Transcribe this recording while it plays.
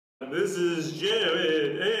This is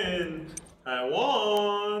Jared, and I'm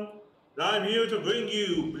here to bring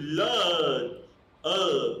you Blood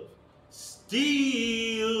of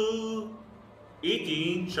Steel,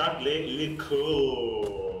 eating chocolate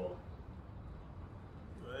liqueur.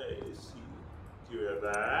 Let's see. Give it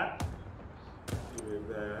that. Give it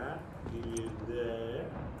that. Give it that.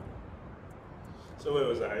 So where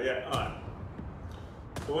was I? Yeah, alright.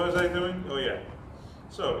 So what was I doing? Oh yeah.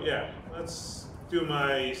 So yeah, let's do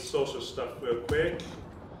my social stuff real quick.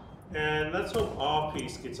 And let's hope our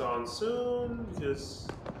piece gets on soon because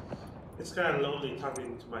it's kind of lonely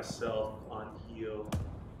talking to myself on here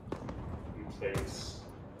these days.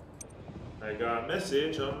 I got a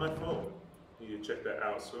message on my phone. Need to check that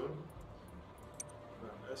out soon.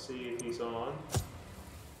 Let's see if he's on.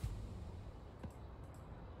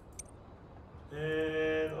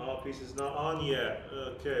 And our piece is not on yet.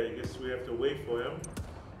 Okay, I guess we have to wait for him.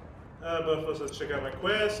 But first, let's check out my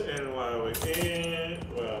quest. And while we're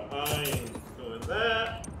I'm doing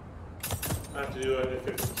that, I have to do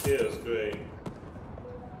 150 kills. Great.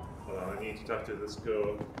 Hold on, I need to talk to this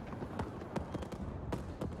girl.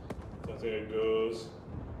 So there it goes.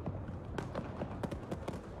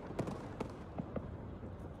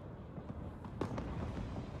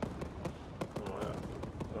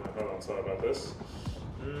 Hold on, sorry about this.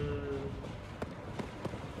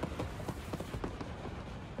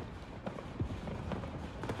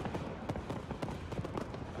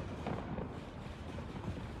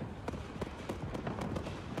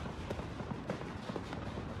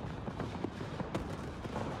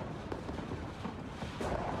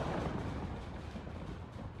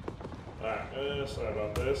 Alright, sorry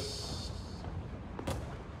about this.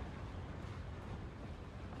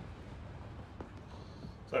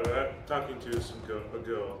 Sorry about that. Talking to a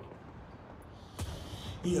girl.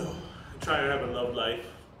 You know, I'm trying to have a love life,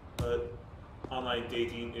 but online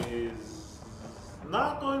dating is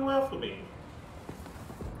not going well for me.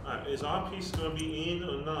 Alright, is our piece going to be in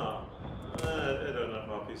or not? I don't know if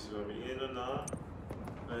our piece is going to be in or not.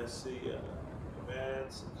 Let's see.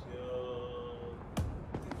 Advanced, secure,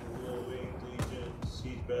 moving, legion,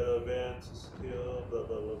 siege battle, advanced, secure, blah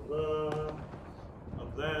blah blah blah. A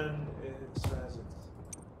blend, it says it.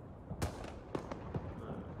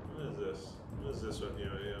 What is this? What is this one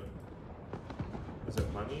here? Yeah. Is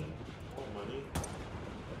it money? More money?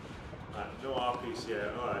 Alright, no R piece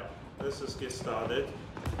yet. Alright, let's just get started.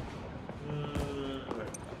 Okay.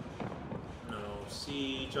 No,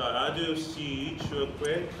 siege. I'll do siege real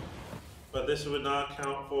quick. But this would not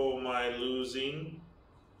count for my losing,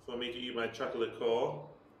 for me to eat my chocolate core.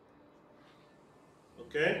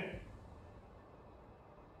 Okay?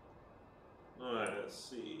 Alright, let's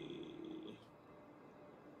see.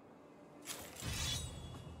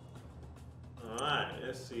 Alright,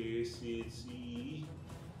 let's see.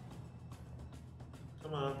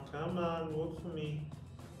 Come on, work for me.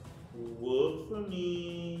 Work for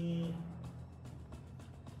me.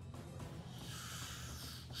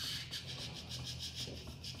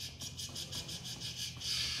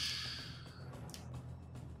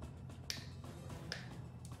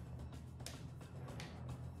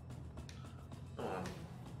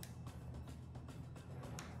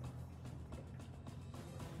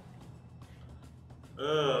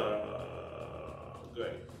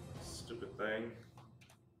 Great. Stupid thing.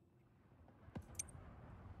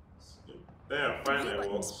 There, finally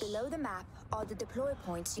it works. Below the map are the deploy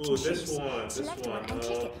points you can choose. This one. Select one and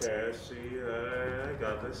click it. Okay, see, I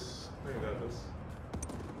got this.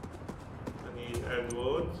 I need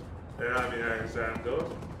Edward. Alexander.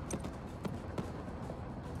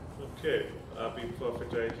 Okay, I'll be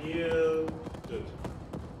perfect right here. Good.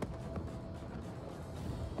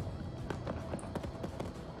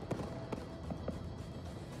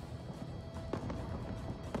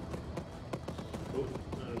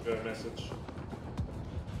 Got a message.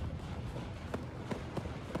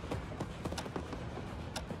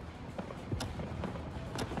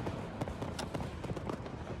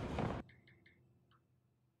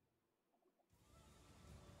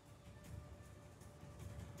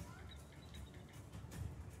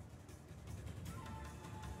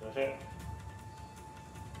 Okay.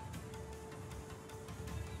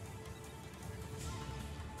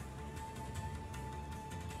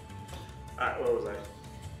 Alright, where was I?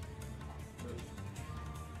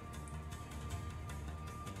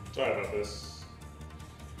 Sorry about this.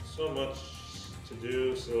 So much to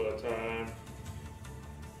do, so little time.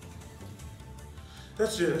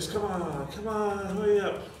 Let's do this. Come on, hurry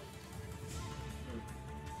up.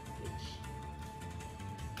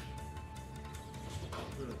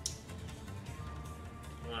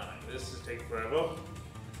 Alright, this is taking forever.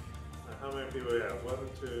 How many people we have? 1,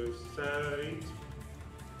 2, to sight.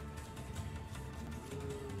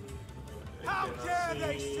 How dare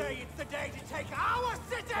they say it's the day to take our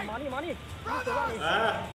city! Money.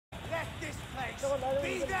 Ah! Let this place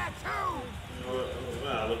be there too!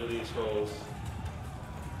 Wow, look at these holes.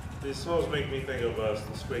 These holes make me think of the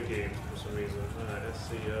Squid Game for some reason. Alright, let's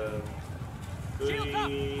see. Goody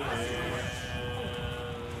and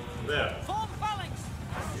there. Form phalanx!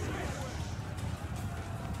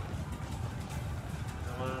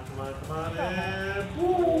 Come on, and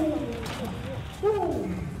boom!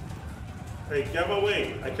 Boom! Hey, get my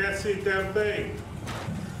way! I can't see a damn thing!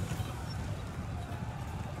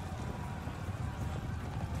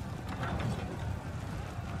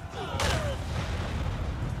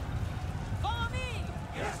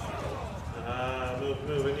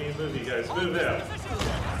 Move, I need to move you guys. Move there. I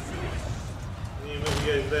need to move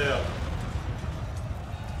you guys there.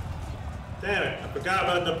 Damn it, I forgot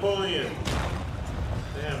about Napoleon.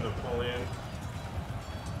 Damn Napoleon.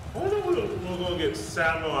 I wonder if we're gonna get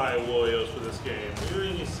samurai warriors for this game. We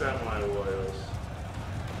really need samurai warriors.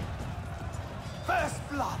 First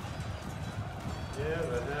blood! Yeah,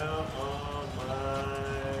 the hell on my...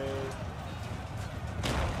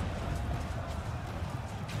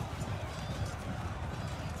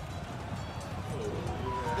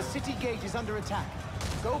 The city gate is under attack.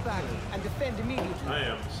 Go back and defend immediately. I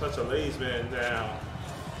am such a lazy man now.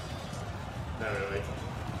 Not really.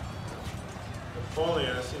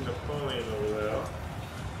 Napoleon, I see Napoleon over there.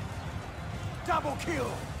 Double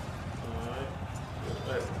kill!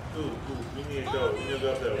 Alright. Ooh, we need to go. We need to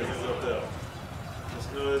go up there. We need to go up there. Just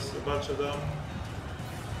notice a bunch of them.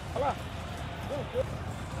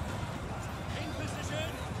 In position!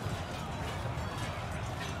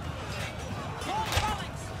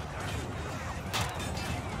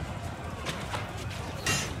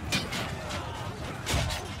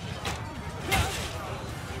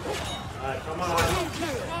 Alright, come on.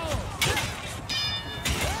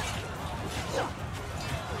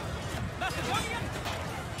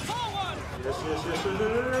 Yes.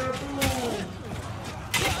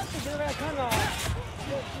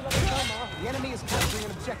 The enemy is capturing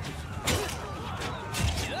an objective.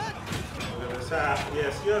 Look at this hat.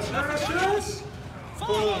 Yes.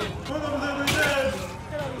 Pull them, little dead.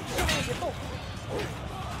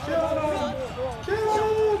 Kill them.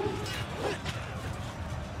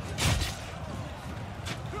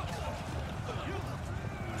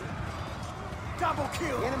 Double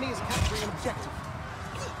kill! The enemy is capturing an objective.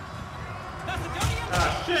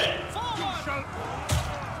 Ah, shit.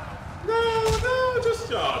 No,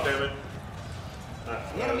 just, oh, damn it.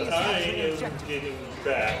 The enemy is I capturing an am objective. getting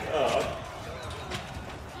back up.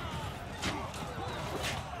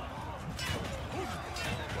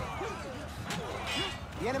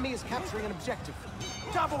 The enemy is capturing an objective.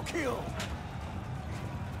 Double kill!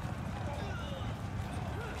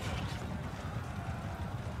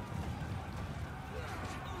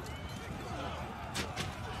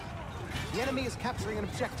 The enemy is capturing an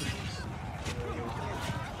objective.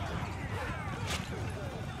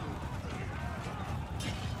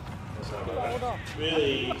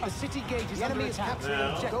 Really? The city gate is under attack.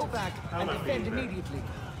 Go back and defend immediately.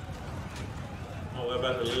 Oh, we're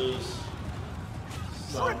about to lose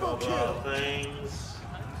some Triple of kill. our things.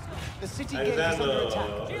 The city gate is under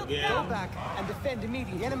Alexander, attack. again. Go back and defend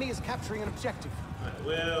immediately. The enemy is capturing an objective. Right,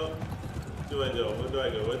 well, where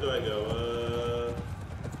do I go?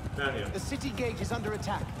 Down here. The city gate is under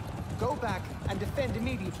attack. Go back and defend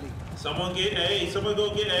immediately. Someone get A. Someone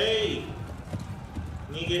go get A.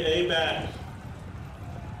 Need to get A back.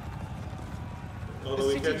 Oh, The do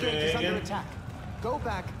we city catch gate is A under again? attack. Go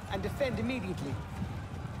back and defend immediately.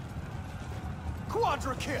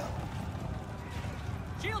 Quadra kill!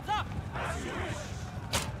 Shields up!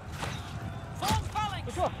 Form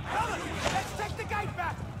phalanx! Let's take the gate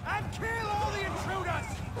back and kill all the intruders!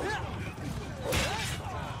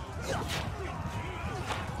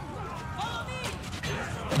 Follow me!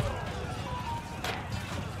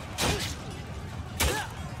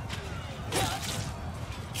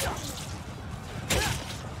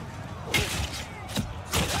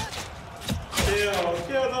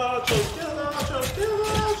 Kill the archers!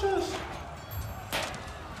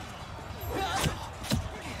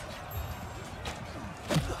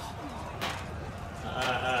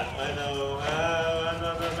 I know.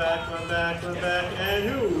 Run back, and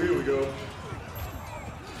here we go.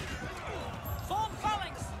 Form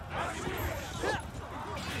phalanx!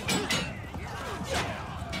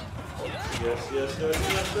 Yes.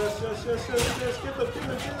 Get them.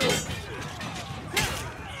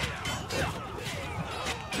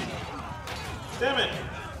 Damn it!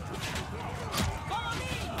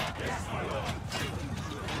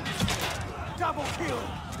 Double kill!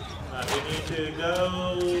 We need to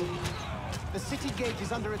go. The city gate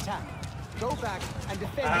is under attack. Go back and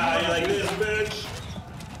defend. You like this, bitch?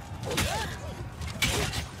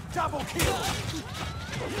 Double kill!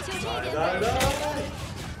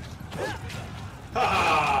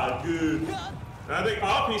 Haha, good. I think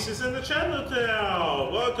All-Peace is in the channel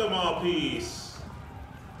now. Welcome, All-Peace.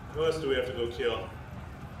 Who else do we have to go kill?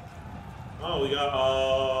 Oh, we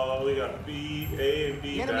got B, A, and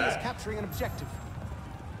B The enemy is back. capturing an objective.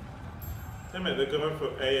 Damn it, they're going for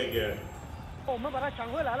A again. 我们把它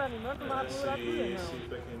抢回来了，你们他妈 Let's 不让资 see, 源 see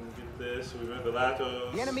if I can get this. We went the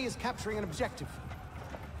Latos. The enemy is capturing an objective.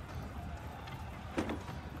 How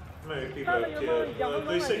many people have killed? Well,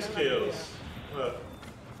 36 kills. Look,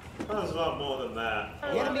 that was a lot more than that.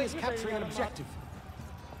 The enemy is capturing an objective.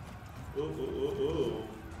 Ooh, ooh, ooh, ooh.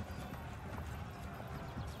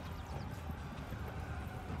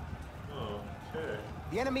 Oh, okay.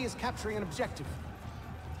 The enemy is capturing an objective.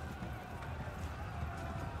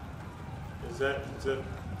 Is that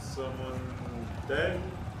someone dead?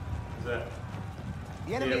 Is that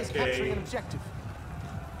The enemy is AFK? capturing an objective.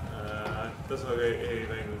 Doesn't look like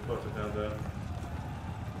anything important down there.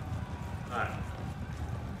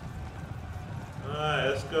 Alright,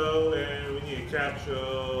 let's go and we need to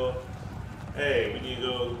capture A. We need to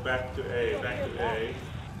go back to A, back to A.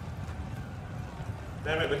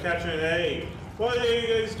 Damn it, they're capturing A. What are you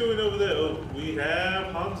guys doing over there? Oh, we have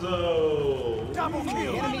Hanzo. Double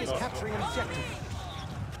kill! The enemy is capturing an objective.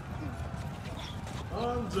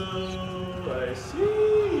 Hanzo, I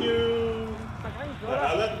see you.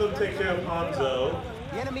 I'll let them take care of Hanzo.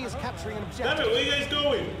 The enemy is capturing an Damn objective. it, where are you guys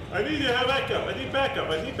going? I need to have backup. I need backup.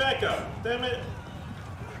 I need backup. Damn it.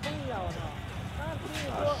 疯呀！我操！啊，听你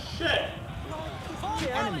Oh, 说， shit. The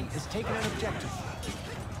enemy has taken an objective.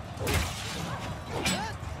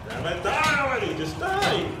 Damn it, die already. Just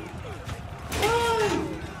die. Die.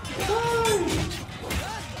 Die.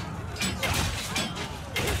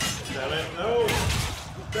 Damn it, no.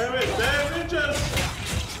 Damn it, damn ninjas.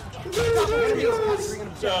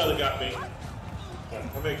 Oh, they got me.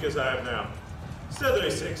 How many kills I have now? Still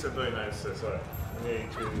 36 and 39. Sorry. I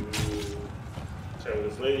need to chat with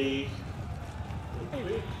this lady.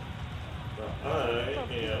 I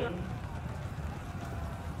am.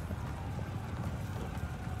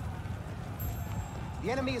 The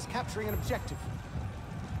enemy is capturing an objective.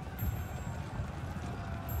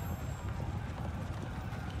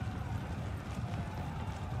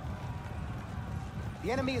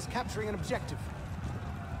 The enemy is capturing an objective.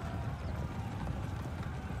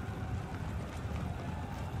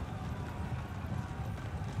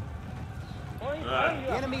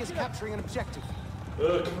 The enemy is capturing an objective.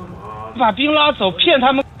 Oh, come on. 把兵拉走，骗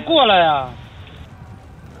他们过来呀！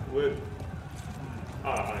 With. I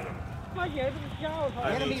know. 妈眼这么瞎，我操！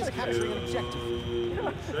 I enemy need is to capturing an objective.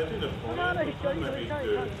 Should I do the point? Might be good.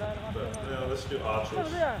 But, no, let's do 是 archers. 不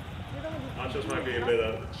是？你怎么 Archers might be a bit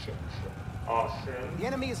of option. The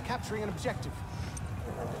enemy is capturing an objective.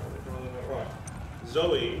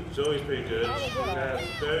 Zoe's pretty good. She has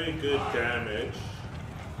very good damage.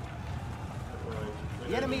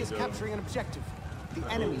 The enemy is capturing an objective. The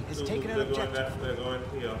enemy has taken an objective. They're going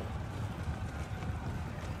here.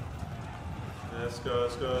 Let's go,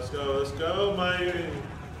 let's go, let's go, let's go, my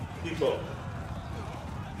people.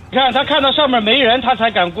 你看他看到上面没人，他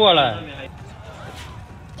才敢过来。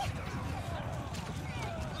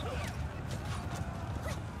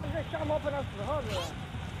这瞎猫碰到死耗子了？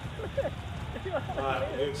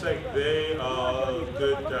 Looks like they are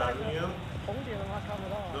good down here. 红点他妈看不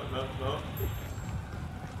到。 No, no, no.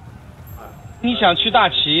 你想去大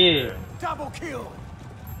旗？ Double kill!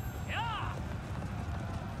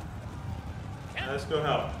 Let's go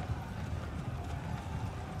help.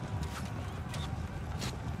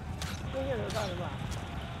 中间人干什么？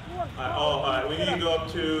我 Alright, we need to go up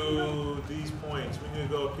to these points. We need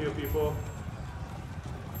to go kill people.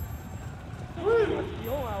 喜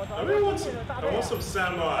用啊！我操！ I really want some, I want some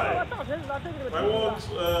samurai. 大城市他这个 I want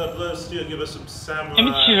Blood Steel give us some samurai. 你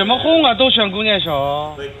们起什么哄啊？都选弓箭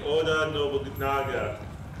手。 Like Oda Nobunaga.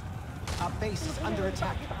 Our base is under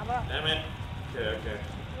attack. 打吧！ Damn it. Okay, okay.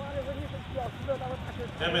 妈的，问题是屌丝的那个大城市。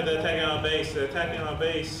 Damn it, they're attacking our base. They're attacking our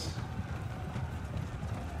base.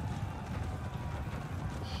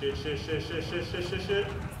 Shit, shit, shit, shit, shit, shit, shit, shit.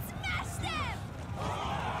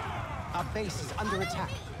 Our base is under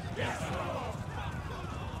attack.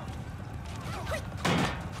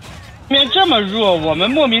 面这么弱，我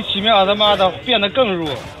们莫名其妙他妈的变得更弱。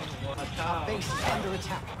 Our base is under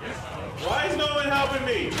attack. Why is no one helping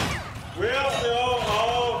me? Well,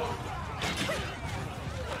 oh.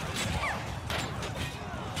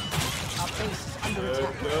 Our base is under Good,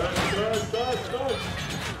 attack. good, good, good. Don't.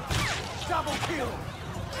 Double kill.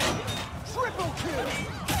 Triple kill.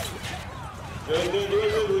 Good.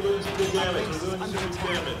 We're doing some good damage.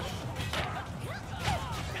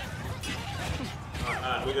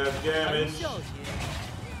 We got damage.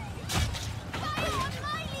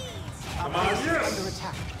 Come on, yes! Under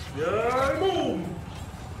attack. Yeah, boom!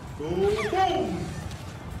 Boom!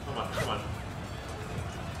 Come on.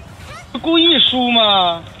 故意输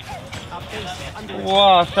吗？ Our base is under attack.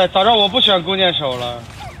 哇塞，早知道我不选弓箭手了。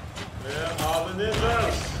 Yeah, all the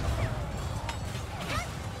ninjas!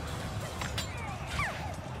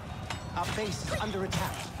 Our base is under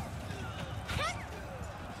attack.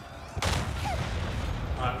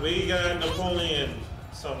 Alright, we got Napoleon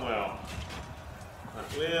somewhere.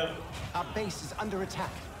 Where? Our base is under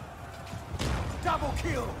attack. Double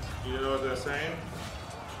kill. You know what they're saying?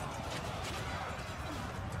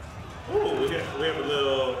 Ooh, we have a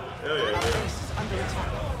little. Oh Our yeah. base is under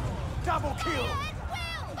attack. Double kill.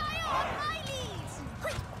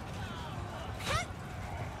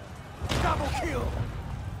 Double kill.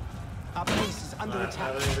 Our base is under I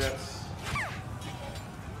attack. think that's.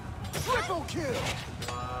 Triple kill.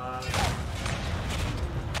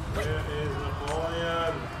 Where is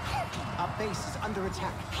Napoleon? Our base is under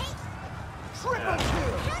attack. Triple Yeah.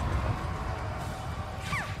 kill.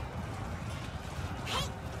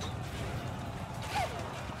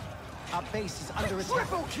 Our base is under attack.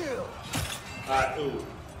 Triple kill. Alright, ooh.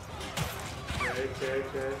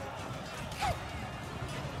 Okay.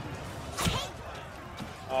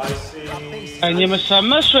 I see. 哎，你们什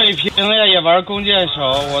么水平呀？也玩弓箭手，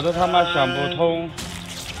我都他妈想不通。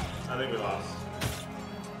 I think we lost.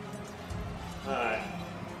 Alright.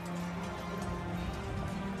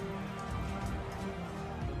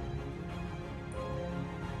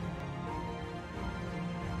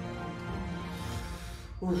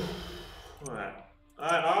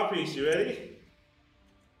 Alright, R-Piece, you ready?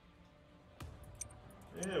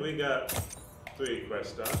 Yeah, we got 3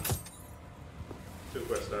 quests done. 2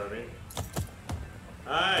 quests done, I mean.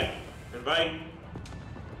 Alright, invite.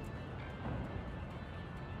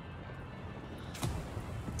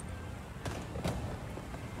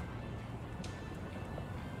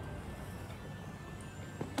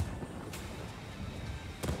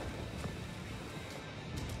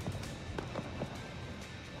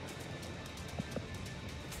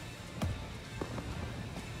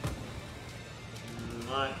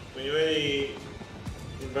 Alright, when you're ready,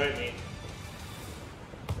 invite me.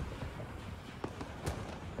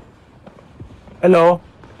 Hello.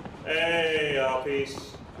 Hey,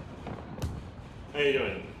 R-Piece. How you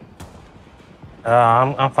doing?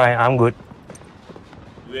 I'm fine. I'm good.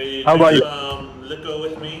 You ready to How about drink you? some liquor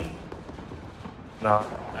with me? No.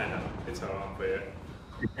 I know, it's how I'm fair.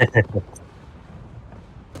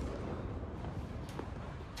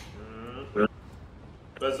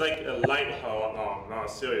 But it's like a light haram, not a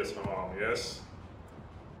serious haram, yes?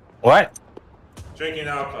 What? Drinking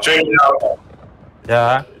alcohol.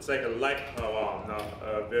 Yeah. It's like a light haram, not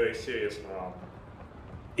a very serious haram.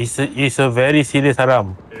 It's a very serious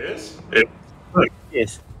haram. It is?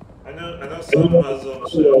 Yes. I know some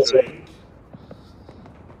Muslims who drink.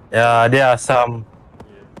 Yeah, there are some.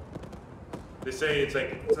 They say it's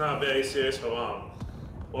not a very serious haram.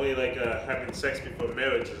 Only like having sex before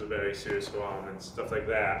marriage is a very serious haram and stuff like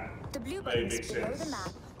that. The blue Very buttons big below the sense.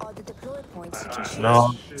 map are the deploy points you can Alright, choose. No.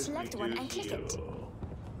 what should Select we one do and click here? it.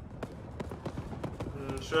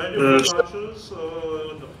 Should I do Archers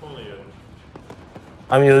or Napoleon?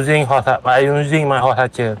 I'm using my hot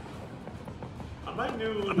hatcher. I might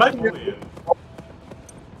do Napoleon.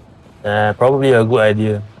 Probably a good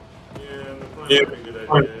idea. Yeah, Napoleon might be a good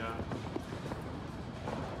idea,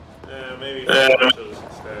 yeah. Maybe Archers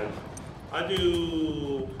instead. I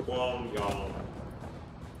do Wong Yong.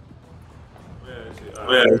 Where is he?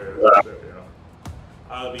 There we go.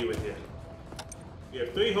 I'll be with you. You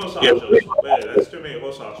have 3 horse archers. Wait, that's too many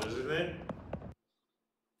horse archers, isn't it?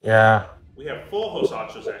 Yeah. We have 4 horse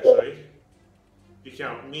archers actually. You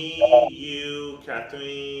count me, you,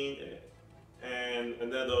 Catherine, and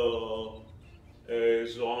another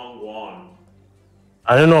Zhong Wan.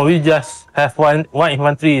 I don't know. We just have one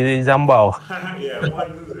infantry, Zambao. Yeah,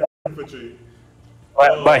 1 infantry.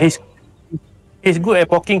 But he's good at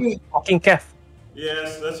poking calf.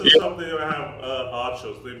 Yes, that's just something they don't have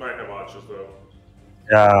archers. They might have archers though.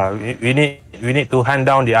 Yeah, we need to hunt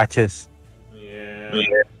down the archers. Yeah.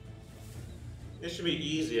 It should be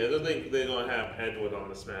easy. I don't think they're gonna have Edward on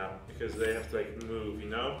this map because they have to like move, you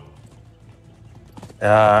know?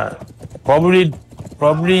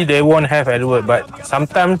 Probably they won't have Edward, but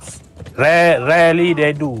sometimes, rarely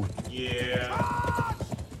they do. Yeah.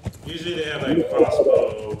 Usually they have like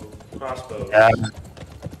crossbows. Yeah,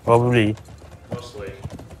 probably. Mostly.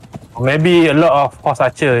 Maybe a lot of horse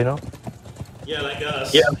archer, you know? Yeah, like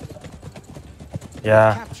us.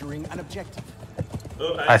 Yeah. Capturing an objective.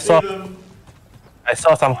 Oh, I see saw- them. I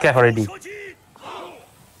saw some cav already.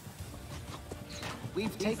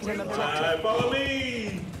 We've taken an objective. Alright, follow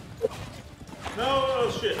me! No,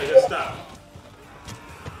 oh shit, I gotta stop.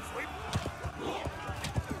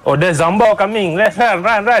 Oh, there's Zambao coming. Let's run.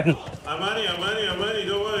 I'm money, don't worry,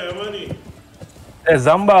 I'm money. There's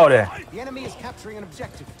Zambao there. The enemy is capturing an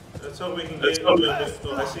objective. Let's hope we can get a little bit.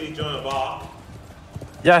 Oh, I see you join a bar.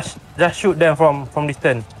 Just shoot them from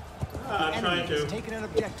distance. I'm trying Enemy has to. taken an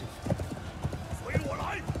objective.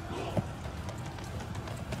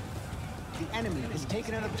 The enemy has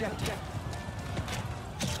taken an objective.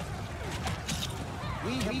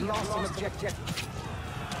 We have lost an objective.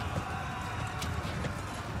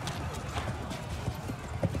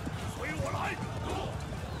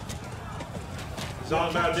 It's all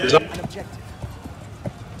about this. An objective.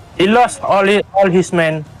 He lost all his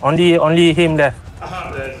men. Only him left.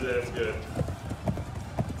 That's good.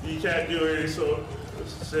 You can't do any sort of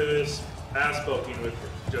serious ass poking with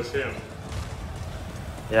just him.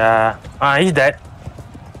 Yeah. He's dead.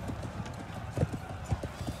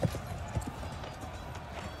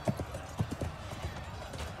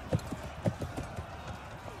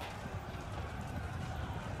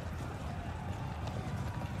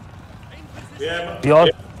 Yeah,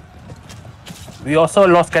 We also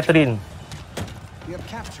lost Catherine. We are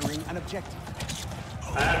capturing an objective.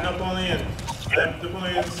 I have Napoleon. I have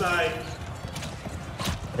Napoleon inside.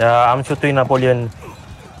 Yeah, I'm shooting Napoleon.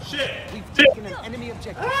 Shit! We've taken an enemy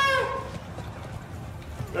objective.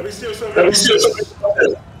 Let me steal some resources.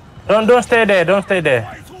 Don't stay there. Don't stay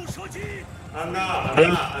there. I'm not.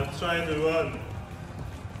 I'm trying to run.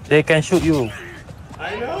 They can shoot you.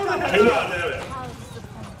 I know. Damn it.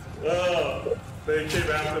 Oh, they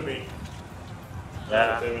came after me.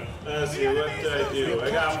 Yeah. Damn it. Let's see, what did I do?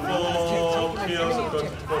 I got 4 kills and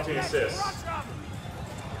 14 assists.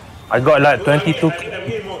 I got like 22. I'm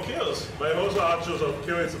getting more kills. My most archers are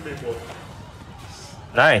killing some people.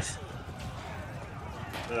 Nice.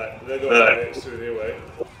 Alright, they're going next to anyway.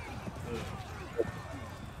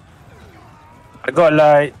 I got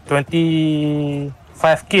like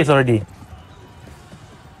 25 kills already.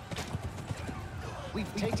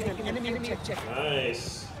 We've taken an enemy objective.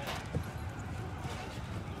 Nice.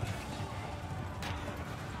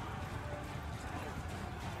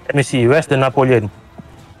 Let me see. Where's the Napoleon?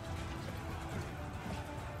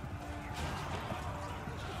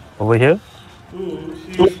 Over here? Ooh,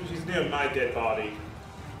 he's near my dead body.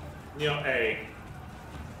 Near A.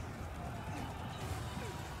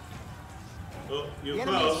 Oh, you're The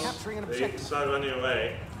enemy is close. capturing an They objective. decided to run you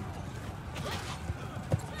away.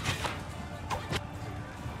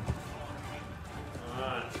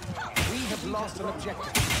 Alright. We have lost an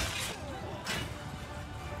objective.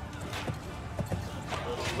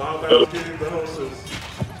 Zombies getting the horses.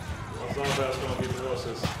 Zombies gonna get the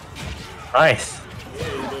horses. Nice. Yeah,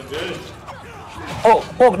 you're doing good.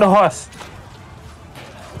 Poke the horse.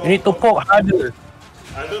 You need to poke harder.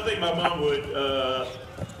 I don't think my mom would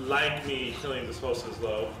like me killing the horses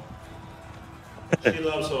though. She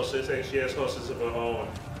loves horses and she has horses of her own.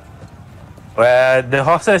 Well, the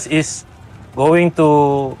horses is going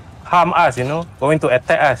to harm us, you know, going to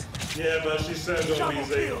attack us. Yeah, but she's still gonna be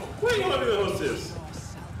saying, "Where you want me the horses?"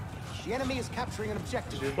 The enemy is capturing an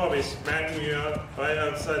objective. She's probably smacking you up right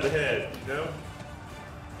outside the head, you know?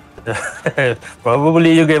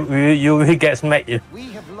 Probably you will get smacked.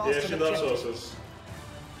 We have lost Yeah, she an loves objective. horses.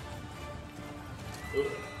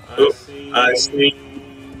 Oop, I see.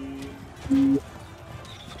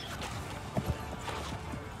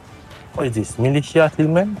 What is this? Militia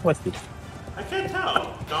Tillman? What's this? I can't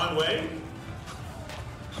tell. Don Wei?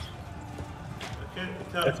 I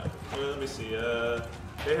can't tell. Let me see.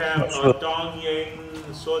 They have Dong Yang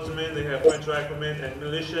swordsman, they have French rifleman, and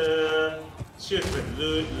militia shipman,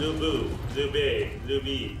 Lu Bu, Lu Bei, Lu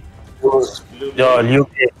Bi. Yo, Liu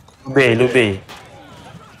Bei.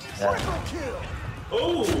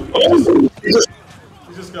 Oh,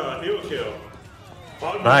 he just got a hero kill.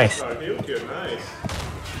 Bogman Nice. Got a hero kill, nice.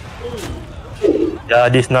 Ooh. Yeah,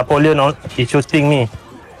 this Napoleon is shooting me. I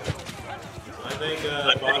think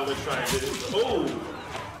Bogman's trying to get him. Oh!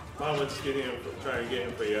 Bogman's getting him, trying to get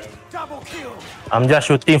him for you. Double kill. I'm just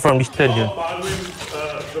shooting from distance here. Oh,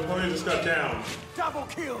 Bogman, Napoleon just got down. Double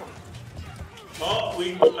kill. Oh,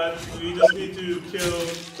 we just need to kill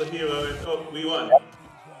the hero and we won.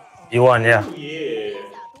 You won, yeah. Oh yeah.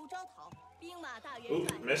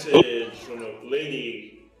 Oop, message from a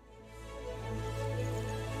lady.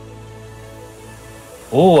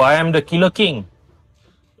 Oh, I am the Killer King.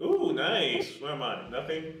 Ooh, nice. Where am I?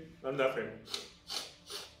 Nothing? I'm nothing.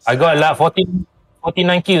 I got like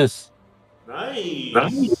 49 kills.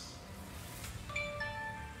 Nice.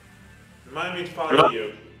 Remind me to follow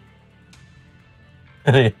you.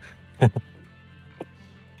 I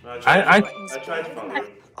tried to follow you.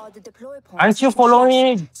 Are the deploy points Aren't you for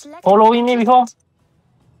ships. Select following me before?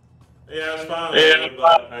 Yeah, it's fine,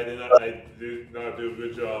 but I did not do a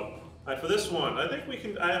good job. Alright, for this one, I think we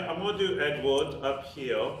can. I'm gonna do Edward up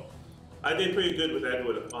here. I did pretty good with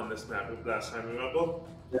Edward on this map last time, remember?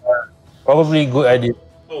 Probably good idea.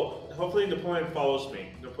 Oh, hopefully Napoleon follows me.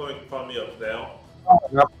 Napoleon can follow me up there.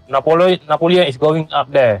 Napoleon is going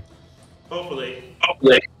up there. Hopefully.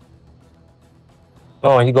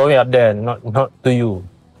 No, he's going up there, not to you.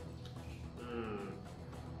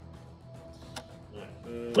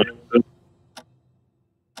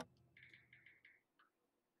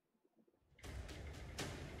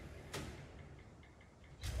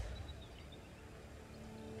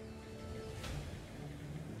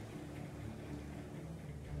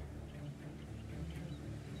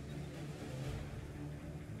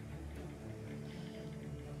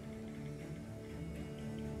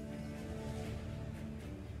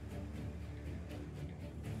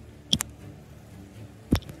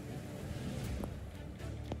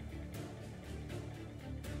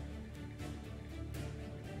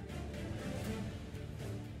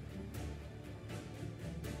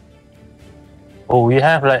 Oh, we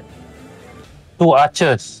have like 2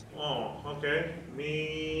 archers. Oh, okay.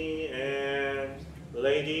 Me and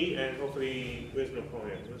Lady, and hopefully, where's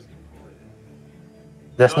Napoleon?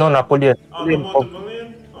 There's no Napoleon. Oh, no more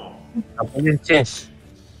Napoleon? Oh. Napoleon changed.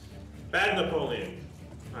 Bad Napoleon.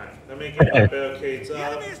 Alright, let me get my barricades The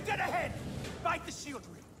up. enemy is dead ahead. Bite the shield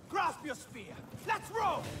ring. Grasp your spear. Let's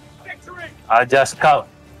roll. Victory. I'll just scout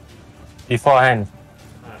beforehand.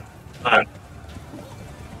 Alright.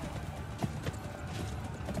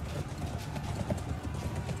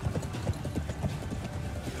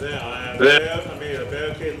 There I am. I made a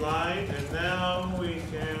barricade line, and now we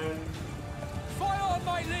can. Fire on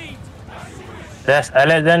my lead. There's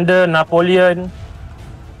Alexander, Napoleon.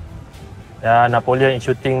 Yeah, Napoleon is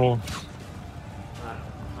shooting me.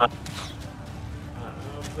 I'm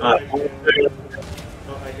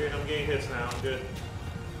getting hits now. I'm good.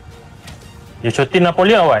 You shooting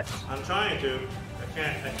Napoleon or what? I'm trying to. I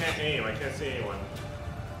can't aim. I can't see anyone.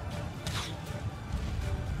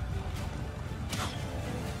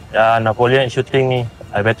 Yeah, Napoleon is shooting me.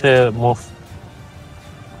 I better move.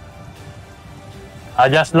 I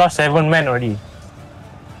just lost 7 men already.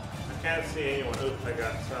 I can't see anyone. Oops, I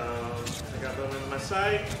got them in my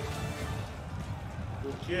sight.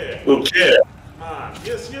 Okay. Come on.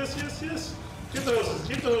 Yes. Get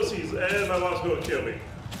those C's. And my mom's gonna kill me.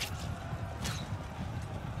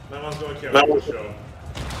 My mom's gonna kill me for sure.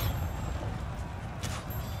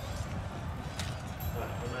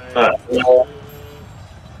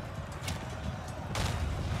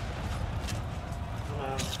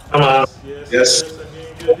 Come on. Yes.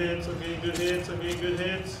 I'm getting good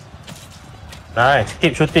hits. Nice,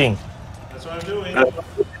 keep shooting. That's what I'm doing. I'm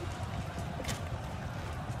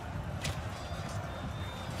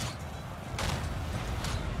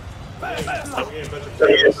getting a bunch of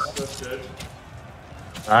kills. That's good.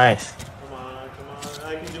 Nice. Come on. I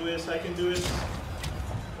can do this.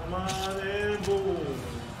 Come on, and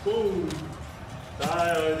boom.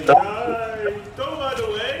 Die already. Die. Don't run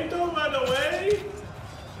away.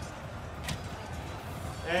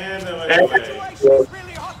 And then went away. Situation's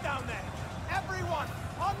really hot down there. Everyone,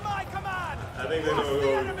 on my command. I think they're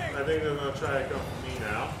gonna try to come for me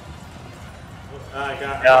now. I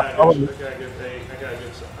got a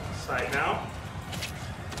good sight now.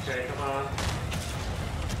 Okay, come on.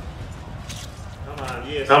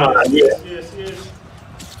 Yes.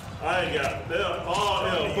 I got them all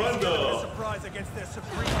in a bundle. Surprise against their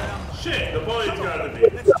supreme number. Shit, the boy's gotta be.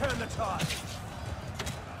 Let's turn the tide.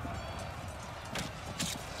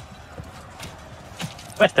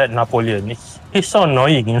 Where's that Napoleon? He's so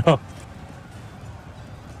annoying, you know.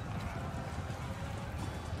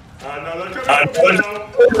 No, they're coming for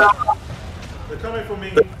me now. They're coming for me.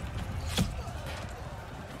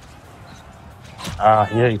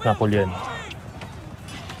 Here is Napoleon.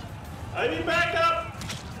 I need backup.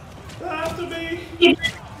 There has to be.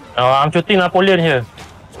 I'm shooting Napoleon here.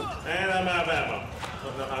 And I'm out of ammo.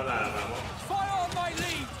 I'm out of ammo. Fire on my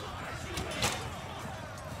lead.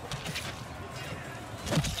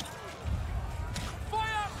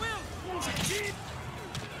 Fire, Will.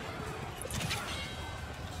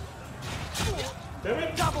 Damn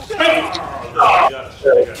it. Double Oh, I got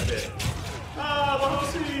hit. The whole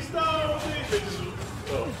city, stop. They just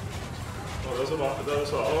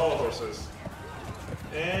those are all horses.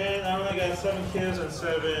 And I only got 7 kills and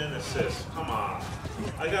 7 assists. Come on.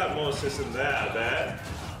 I got more assists than that, I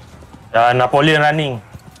bet. Napoleon running.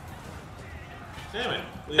 Damn it.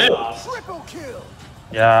 We lost. Triple kill.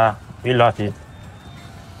 Yeah, we lost it.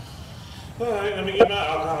 Alright, let me get my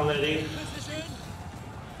alcohol ready. Position.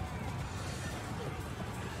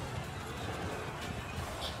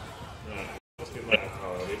 Alright, let's get my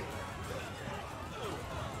alcohol ready.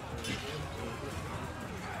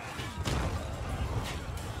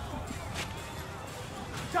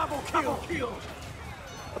 Double kill. Double kill.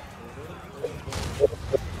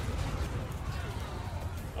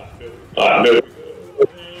 Good.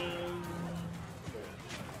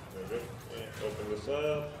 Open this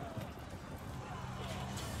up.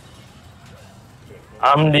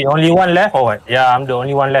 I'm the only one left or what? Yeah, I'm the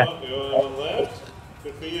only one left. Oh, you're the only one left?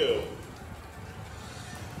 Good for you.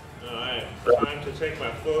 Alright, time to take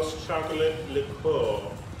my first chocolate liqueur.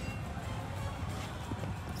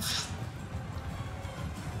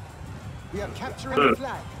 We are capturing the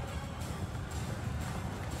flag.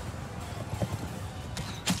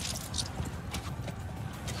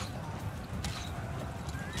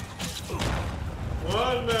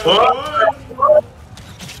 One, man, one!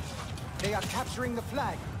 They are capturing the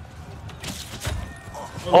flag.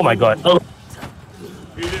 Oh my god. Oh.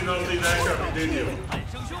 You did not see that coming, did you?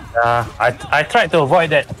 I tried to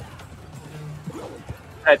avoid that.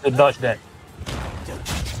 Tried to dodge that.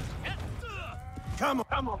 Come on.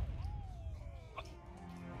 Come on.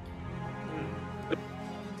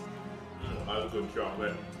 That was a good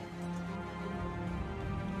chocolate.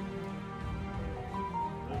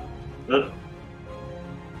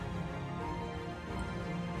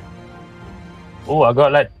 Oh, I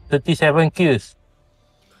got like 37 kills.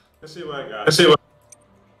 Let's see what I got.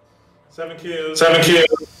 7 kills. 7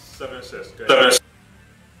 kills. 7 assists. Good. 7 assists.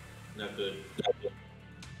 Not good.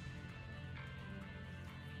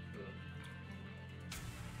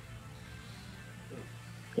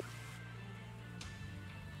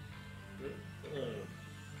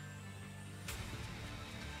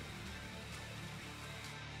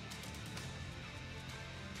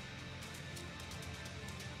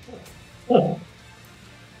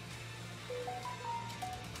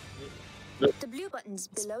 The blue buttons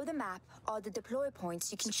below the map are the deploy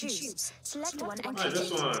points you can choose. Select one and Alright, click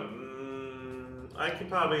this it. one. I could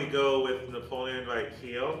probably go with Napoleon right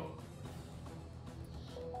here. You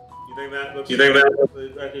think that looks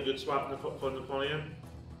like a good spot for Napoleon?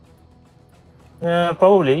 Yeah,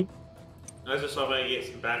 probably. I just thought I get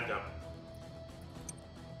some backup.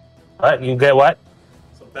 What? You get what?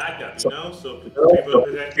 Some backup, you know? So people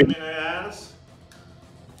protect me, I ask.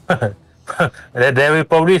 There will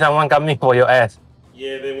probably someone coming for your ass.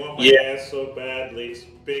 Yeah, they want my ass so badly. It's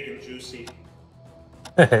big and juicy.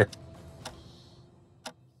 My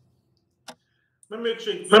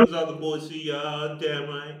milkshake brings all the boys to ya, damn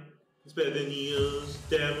right. It's better than yours,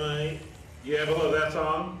 damn right. You ever heard that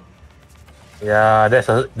song? Yeah,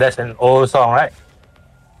 that's an old song, right?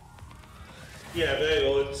 Yeah, very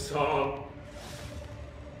old song.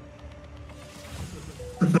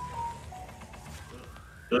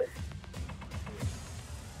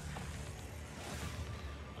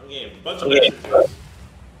 Okay, bunch of messages.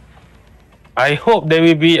 I hope there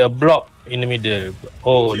will be a block in the middle.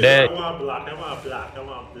 Oh, Yeah, there. I want to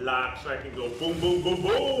block, so I can go boom, boom, boom,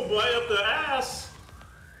 boom, right up the ass.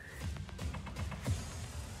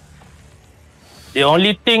 The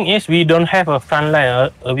only thing is we don't have a front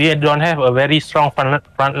line. We don't have a very strong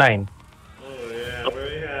front line. Oh yeah,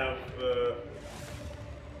 we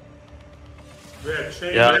have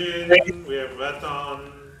Champion, we have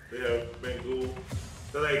Raton, we have Bengu.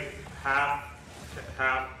 They're like half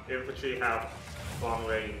infantry, half long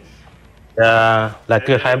range. Yeah, like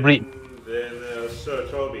a hybrid. Then Sir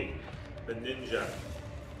Toby, the ninja.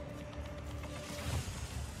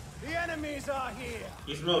 The enemies are here.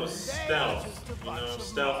 He's more of stealth, you know,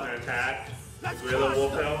 stealth and attack. Guerrilla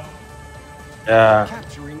warfare. Yeah.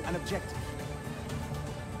 Capturing an objective.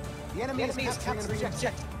 The enemy is capturing an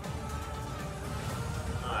objective.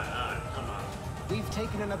 Alright, come on. We've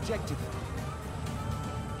taken an objective.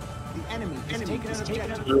 The enemy has taken an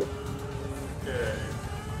objective. Okay.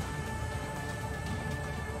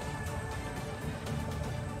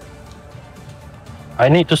 I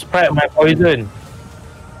need to spread my poison.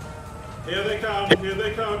 Here they come, here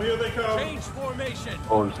they come, here they come. Change formation.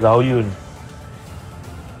 Oh, it's Lao Yun.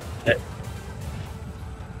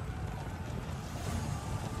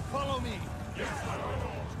 Follow me.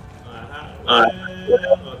 Oh,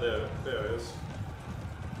 there it is.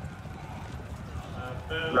 I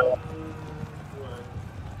found one.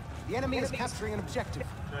 The enemy is capturing an objective.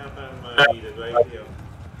 I needed right here.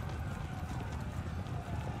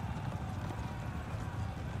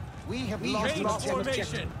 We have lost an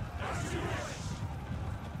objective.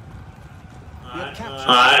 We have captured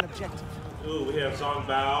an objective. Ooh, we have Zong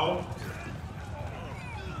Bao.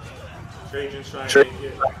 Trajan's trying to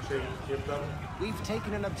get them. We've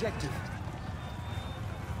taken an objective.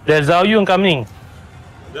 There's Zhao Yun coming.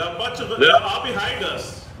 There are a bunch of them. They're all behind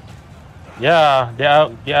us. Yeah, they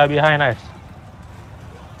are behind us.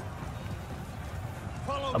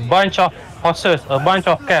 A bunch of horses, a bunch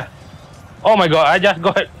of calf. Oh my god, I just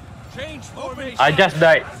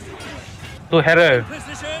died. To Hera,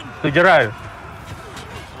 to Gerald.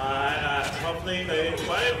 Hopefully they.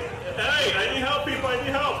 Hey, I need help, people. I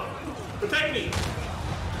need help. Protect me.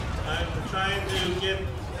 I'm trying to get.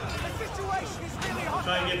 The situation is really hot.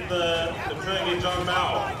 I'm trying to get Zhang Bao.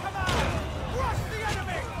 Crush the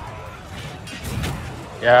enemy.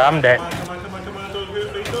 Yeah, I'm dead. Come on. Don't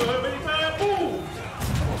hurt me, man. Boom.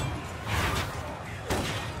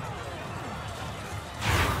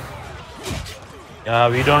 Yeah,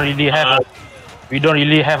 we don't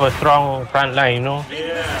really have a strong front line, you know.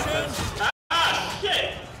 Yeah.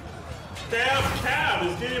 Shit. Damn cab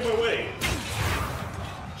is getting in my way.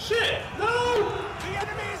 Shit. No. The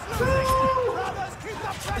enemy is losing. Brothers, keep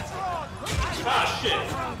the pressure on. Shit.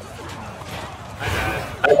 I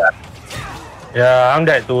got it. Yeah, I'm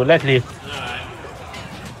dead too. Let's leave. Alright.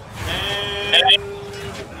 And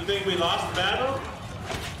you think we lost the battle?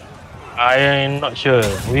 I'm not sure.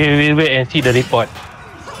 We will wait and see the report.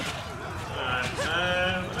 Alright.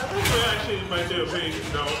 I think we actually might do a pretty.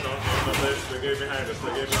 No. They're getting behind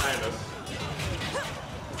us.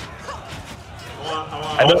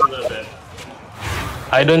 I want a little bit.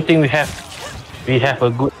 I don't think we have a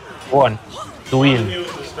good one to One win.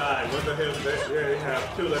 heals this time. What the hell? They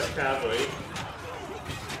have 2 less cavalry.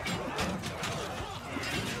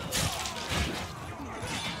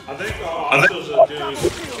 I think our archers are doing a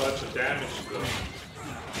bunch of damage though.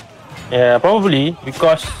 Yeah, probably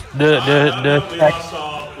because We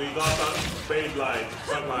lost our fade line,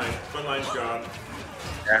 front line's gone.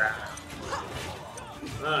 Yeah.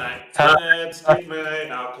 Alright, let's take my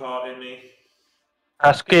alcohol in me.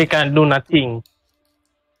 Sasuke can't do nothing.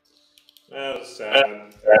 That was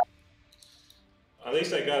sad. At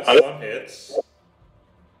least I got some hits.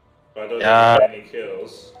 But I don't have any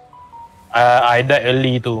kills. I died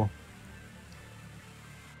early too.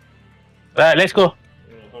 Right, let's go.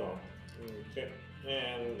 Hold on. Okay.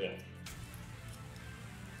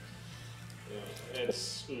 And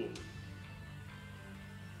it's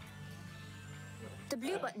The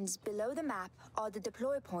blue buttons below the map are the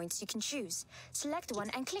deploy points you can choose. Select one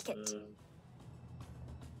and click it.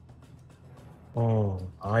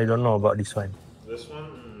 I don't know about this one. This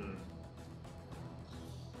one?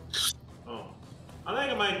 Oh. I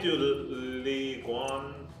think I might do the Li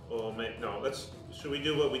Guan or should we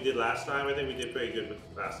do what we did last time? I think we did pretty good with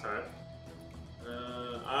last time.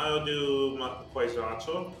 I'll do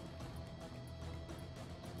Poisacho.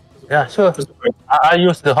 Yeah, sure. I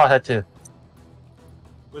use the horse archer.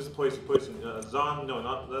 Where's the poison? Zon? No,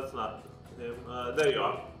 that's not him. There you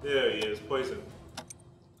are. There he is. Poison.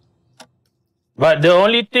 But the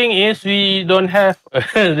only thing is we don't have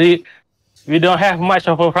much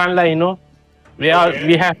of a front line, you know. We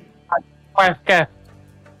have 5 calf.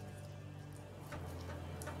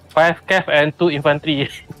 5 calf and 2 infantry.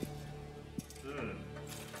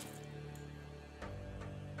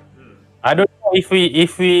 I don't know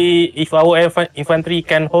if our infantry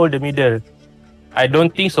can hold the middle. I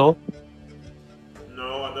don't think so.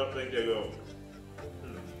 No, I don't think they will.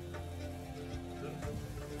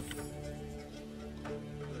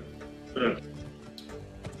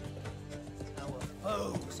 Our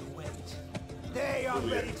foes await. They are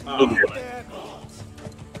ready to meet their gods.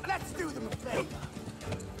 Let's do them a favor.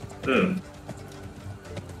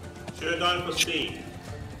 Should have done for speed.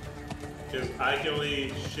 Because I can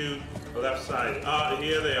only shoot the left side.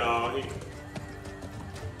 Here they are.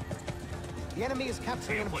 The enemy is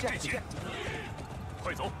capturing an objective.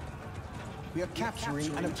 We are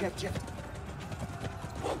capturing an objective.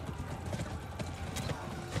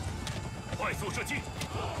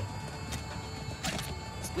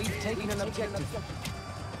 We've taken an objective.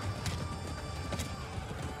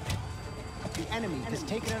 The enemy has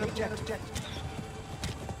taken an objective.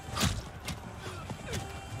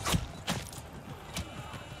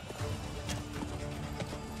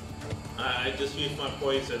 I just used my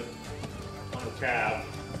poison on the cab.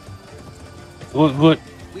 Good.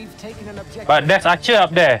 We've taken an objective. But there's archer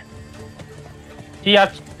up there. See,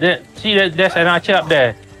 there's an archer up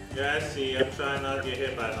there. Yeah, I see. I'm trying not to get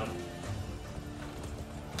hit by them.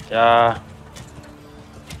 Yeah.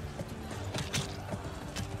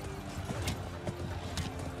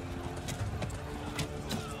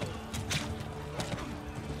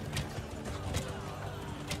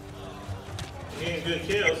 good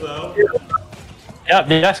kills though. Yep,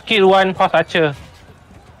 they just killed one horse archer.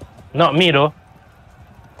 Not me though.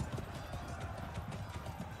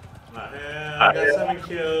 I got 7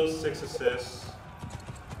 kills, 6 assists.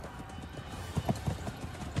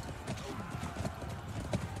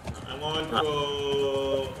 I'm going to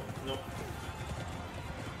go... No.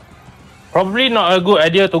 Probably not a good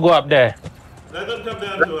idea to go up there. Let them come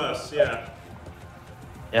down to us, yeah.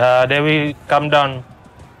 Yeah, they will come down.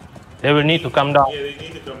 They will need to come down. Yeah, they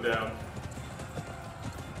need to come down.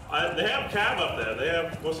 They have cav up there. They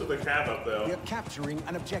have most of the cav up there. We are capturing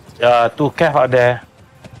an objective. Yeah, 2 cav out there.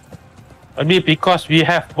 Maybe because we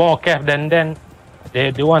have more cav than them,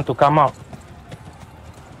 they want to come out.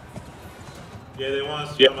 Yeah, they want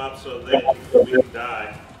us to come up so we can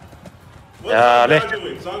die. What's Zongbao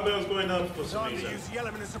doing? Zongbao's going up for some reason. Use the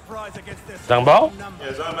element of surprise against this. Zongbao?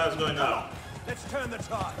 Yeah, Zongbao's going up. Let's turn the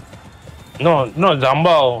tide. No, not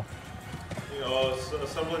Zongbao. You know,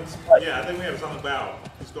 someone's... Yeah, I think we have Zongbao.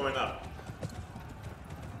 He's going up.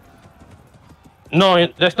 No,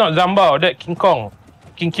 that's not Zongbao. That's King Kong.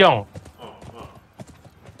 King Kyong. Oh.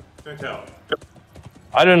 Can't tell.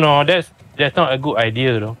 I don't know. That's not a good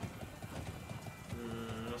idea though.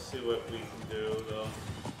 Let's see what we can do though.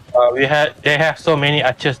 They have so many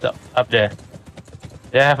archers up there.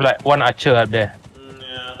 They have like 1 archer up there.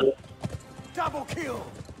 Yeah. Double kill.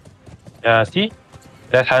 Yeah, see?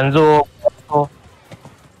 That's Hanzo.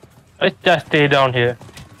 Let's just stay down here.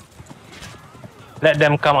 Let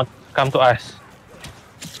them come to us.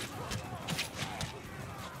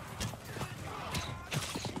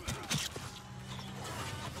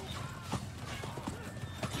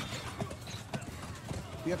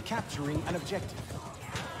 We are capturing an objective.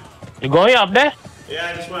 You going up there? Yeah,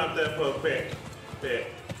 I just went up there for a quick bit.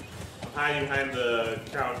 I'm hiding behind the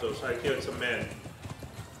counter, so I killed some men.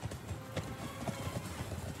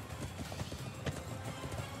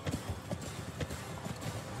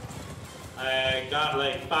 I got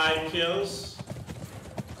like 5 kills.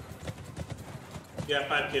 Yeah,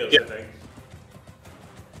 5 kills, I think.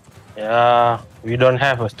 Yeah, we don't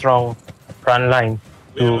have a strong front line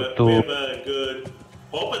We have a good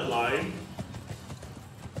open line.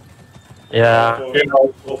 Yeah. For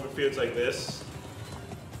open fields like this.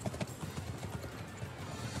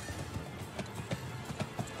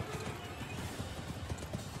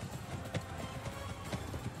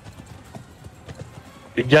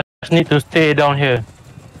 We just need to stay down here.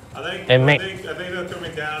 I think they're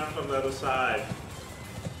coming down from the other side.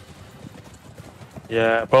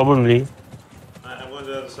 Yeah, probably. I'm going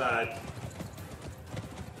to the other side.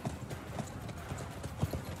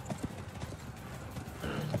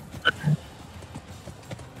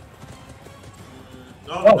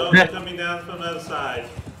 No, they're coming down from the other side.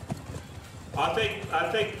 I'll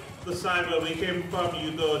take the side where we came from.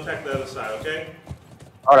 You go attack the other side, okay?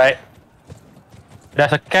 All right.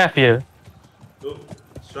 There's a cav here. Ooh,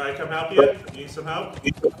 should I come help you? You need some help?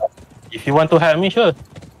 If you want to help me, sure.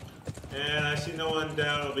 And I see no one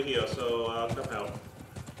down over here, so I'll come help.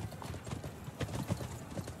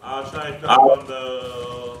 I'll try and come from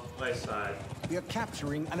the right side. We are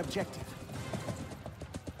capturing an objective.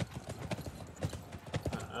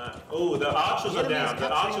 Oh, the archers are down. The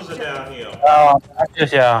archers are down here.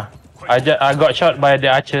 Archers, yeah. I got shot by the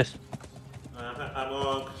archers. I'm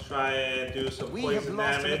gonna try and do some poison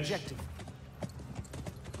damage.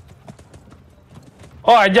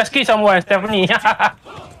 Oh, I just killed someone, Stephanie.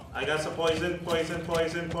 I got some poison.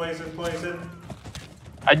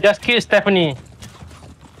 I just killed Stephanie.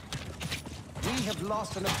 We have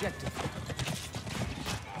lost an objective.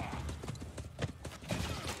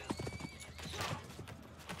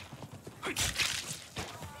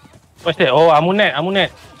 What's that? Oh, Amunet.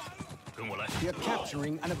 We are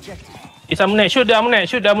capturing an objective. It's Amunet. Shoot the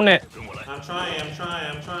Amunet. I'm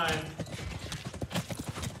trying.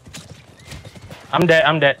 I'm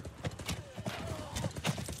dead.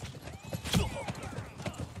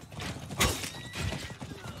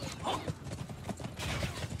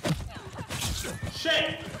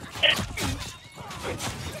 Shit!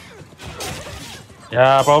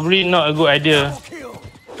 Yeah, probably not a good idea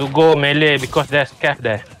to go melee because there's cav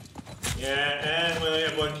there. Yeah, and we only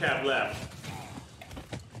have 1 cap left.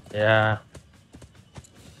 Yeah.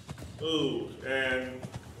 Ooh, and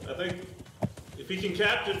I think if he can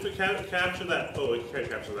capture that. Oh, he can't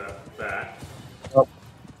capture that back.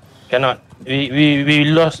 Cannot. We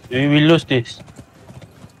will lose this.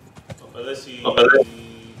 But let's see. Oh.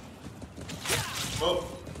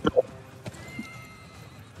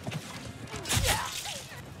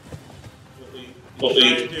 We're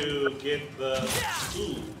trying to get the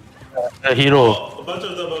A hero. Oh, a bunch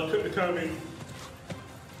of them are coming.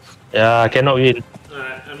 Yeah, cannot win.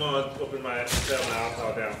 Alright, I'm gonna open my cell now.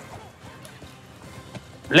 I'll down.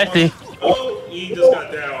 Let's leave. Oh, he just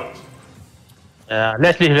got down. Yeah,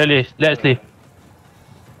 let's leave. Let's leave.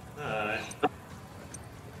 Alright.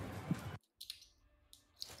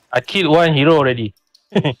 I killed one hero already.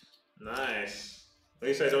 Nice. At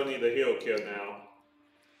least I don't need the hero kill now.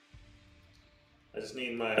 I just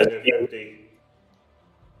need my 150.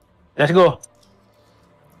 Let's go.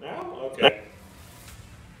 Now? Okay.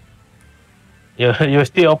 You're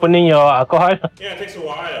still opening your alcohol? Yeah, it takes a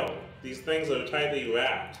while. These things are tightly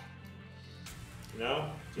wrapped. You know?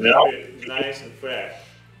 To keep it nice and fresh.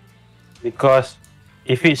 Because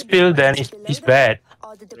if it's spilled, then it's bad.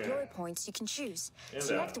 Are the deploy points you can choose. And,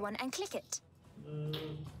 Select one and click it.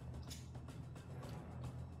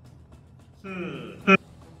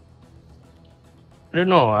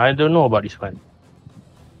 I don't know about this one.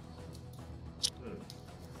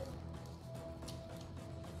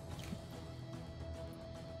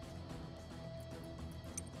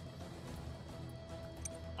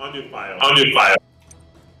 Undo file.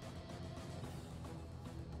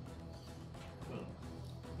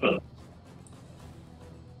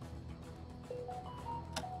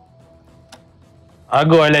 I'll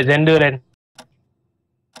go Alexander then.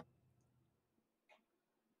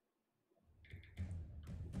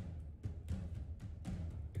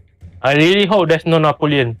 I really hope there's no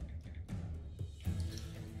Napoleon.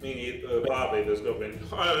 Me neither. Probably there's no win.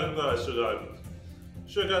 No, I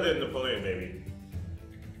should have got it Napoleon maybe.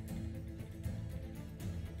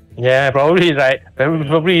 Yeah, probably right.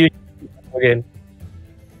 Probably again.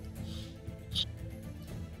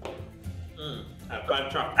 Have fun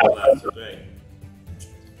chocolate last today.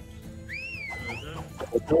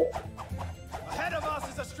 Ahead of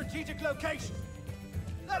us is a strategic location.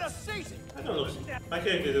 Let us seize it. I don't look. My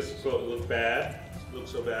character doesn't look bad. Look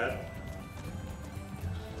so bad.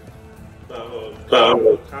 But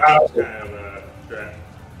Kyle's kind of a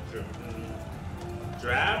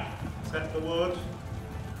drab. Is that the word?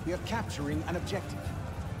 We are capturing an objective.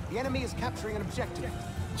 The enemy is capturing an objective.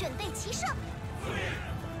 准备齐射。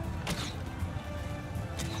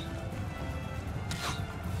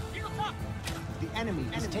 The enemy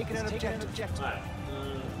is taking an objective. Right.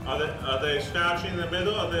 Are they scouting in the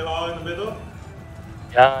middle? Are they all in the middle?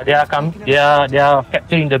 Yeah, they are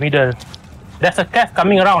capturing the middle. There's a cat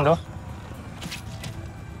coming around though.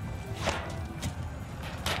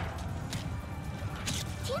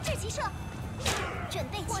 停止齐射。准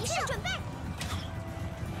备齐射。准备。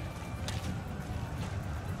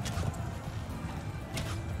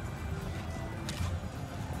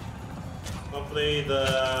 Hopefully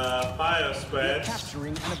the fire We are spreads.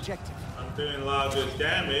 capturing an objective. I'm doing a lot of good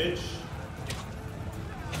damage.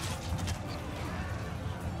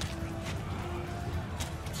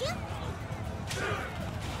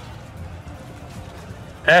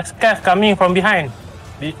 There's cat coming from behind.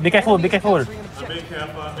 Be careful, be careful. I'm being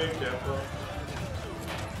careful, I'm being careful.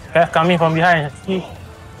 Cat coming from behind. See?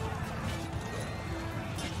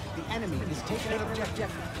 The enemy is taking an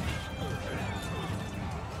objective.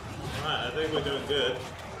 Alright, I think we're doing good.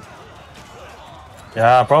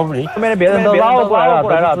 Yeah, probably. 后面的别人都捞过来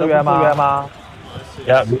了，都不支援吗？ Let's see.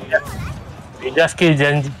 Yeah, we just killed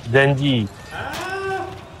Zenji. 啊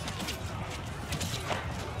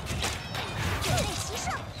准备齐射。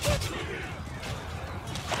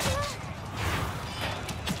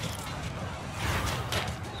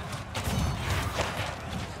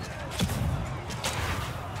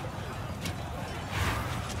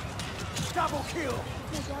 Double kill.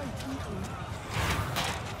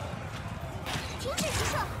 停止齐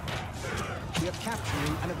射。 We are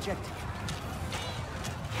capturing an objective.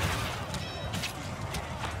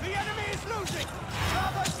 The enemy is losing.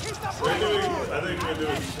 Brothers, keep up We're doing, the I think we're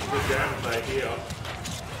doing good damage right here.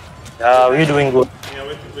 Yeah, we're doing good. Yeah,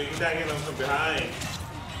 we're attacking them from behind.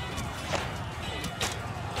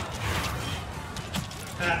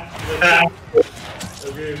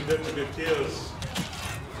 We're getting good kills.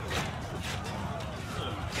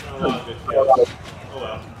 Not a lot of good kills. Oh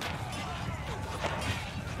well.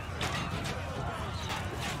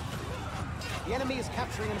 The enemy is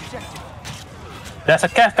capturing an objective. There's a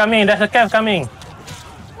cat coming. There's a cat coming.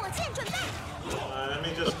 火箭准备。 Let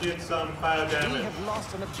me just get some fire We damage. have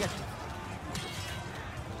lost an objective.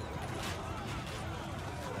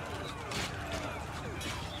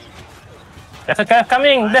 There's a cat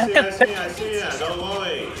coming. I There's see, I see, I see. Don't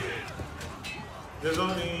worry. There's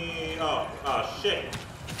only. Oh shit.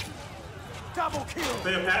 Double kill.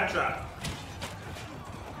 Cleopatra.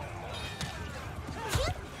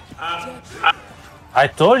 I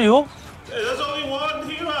told you. There's only one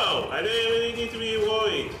hero. I didn't really need to be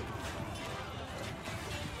worried.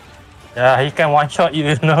 Yeah, he can one shot you,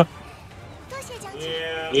 you know.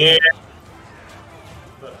 Yeah.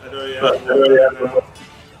 But I don't have now.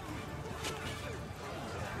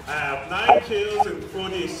 I have 9 kills and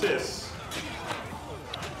 40 assists.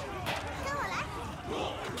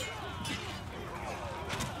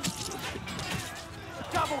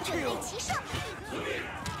 Double kill.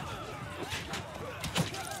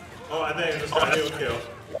 Oh, I think I just got a kill.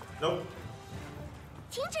 Nope.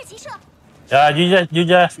 Yeah, you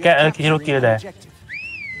just get a hero kill there.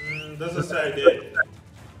 Doesn't say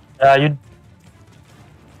I did.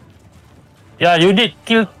 You did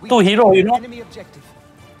kill 2 heroes, you know. Enemy objective.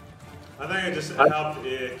 I think I just helped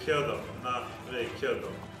kill them, not really kill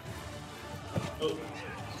them. Oh.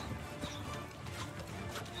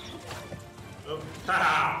 Oh,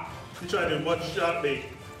 ha! You tried to one-shot me.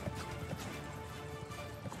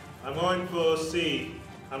 I'm going for C.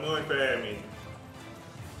 I'm going for enemy.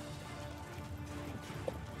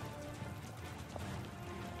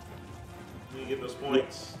 Let me get those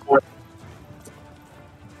points.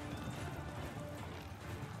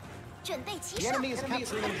 The enemy is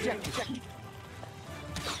capturing objective.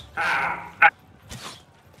 Ah!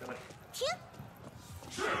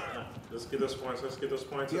 Let's get those points, let's get those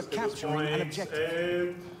points, let's get those points,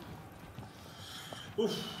 and...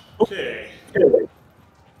 Oof, okay.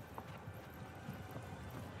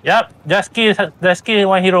 Yep, just kill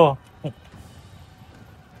 1 hero.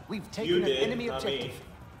 We've taken an enemy objective.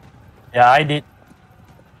 Yeah, I did.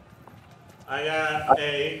 I got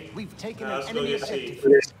A. We've taken Now an let's go enemy get C.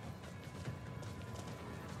 objective.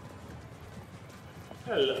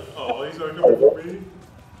 Hello. Oh, he's not coming for me.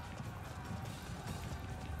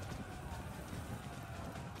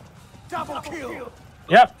 Double kill.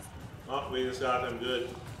 Yep, Oh, we just got him good.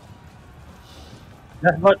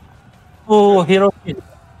 just got 2 hero kill.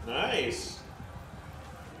 Nice.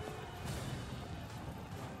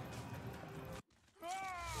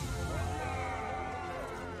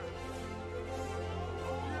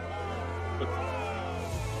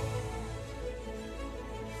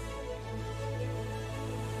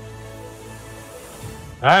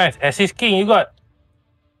 Nice, assist king you got.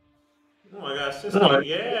 Oh my gosh, this one,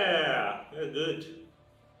 yeah, good.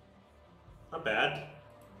 Not bad.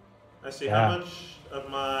 Let's see, how much of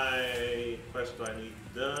my quest do I need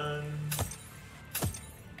done?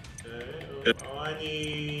 Okay, oh, I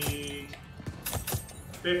need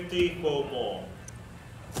 54 more.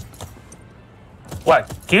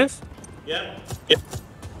 What, kills? Yep,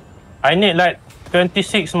 I need like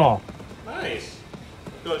 26 more. nice.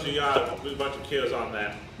 Because you got a bunch of kills on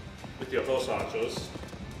that with your pulse archers.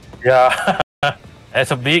 Yeah,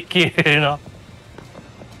 that's a big kill, you know.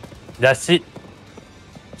 Just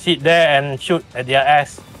sit there and shoot at their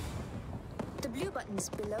ass. The blue buttons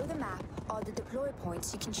below the map are the deploy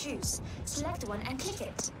points you can choose. Select one and click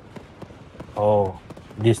it. Oh,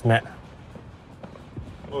 this map.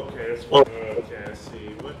 Okay, let's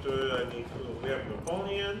see. What do I need to do? We have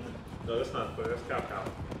Napoleon. No, that's not good. That's Capcom.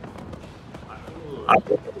 I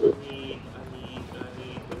need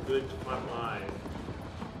a good front line.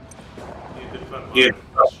 Need a good front line.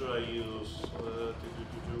 What should I use?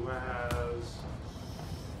 Has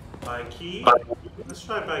by key. Let's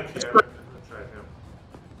try by key. I'm gonna try him.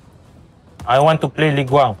 I want to play League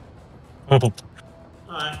One.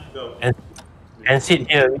 Alright, go. And sit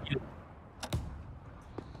here with you.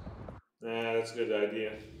 Nah, that's a good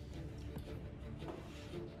idea.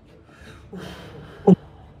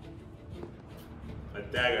 A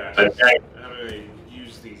dagger. I haven't really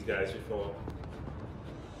used these guys before.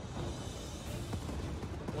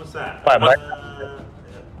 What's that? What, yeah.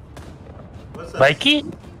 What's that? Mikey?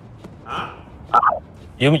 Huh?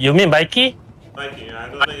 You mean Mikey? Mikey, I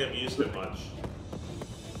don't think I've used it much.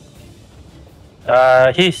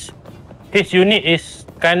 His unit is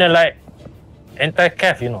kind of like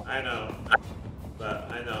anti-cav, you know. I know.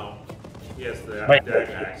 But I know. He has the Right.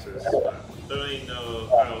 dagger axes. Don't really know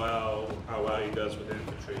how well he does with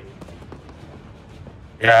infantry.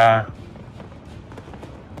 Yeah.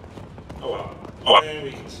 Oh well. And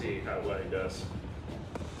we can see how well he does.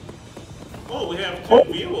 Oh, we have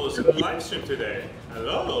 2 viewers in the live stream today.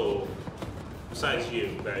 Hello. Besides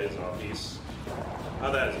you, that is obvious.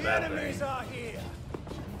 Oh, that is a bad thing. Enemies are here.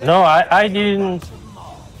 No, I didn't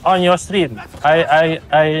on your stream. I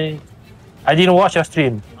didn't watch your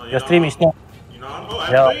stream. Oh, Your stream is not. You know? Oh,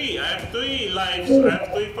 I Yeah. have 3 lives. I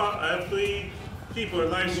have 3 people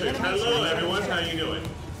in live stream. Hello, everyone. How you doing?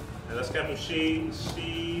 And let's get C,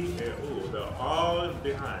 and ooh, they're all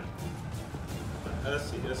behind. Let's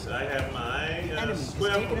see. I have my Enemy has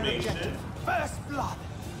square taken an formation. objective. First blood.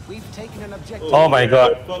 We've taken an objective. Oh my we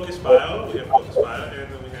God. have focus fire. We have focus fire,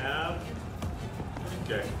 and then we have.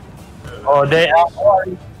 Okay. Oh, they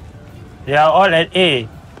are all at A. Ooh.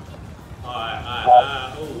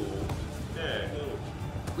 Yeah,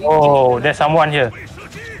 ooh. Oh, there's someone here.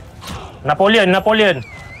 Napoleon. I'm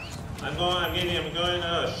getting him,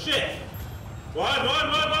 oh shit! Run!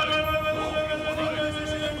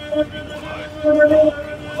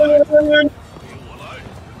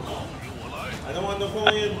 I don't want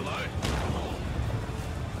Napoleon.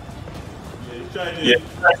 Yeah, he's trying to.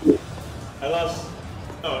 I lost.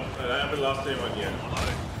 Oh, I haven't lost anyone yet.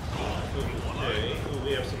 Okay,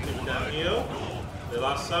 we have some people down here. They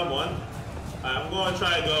lost someone. I'm going to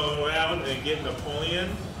try to go around and get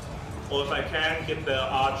Napoleon, or if I can, get the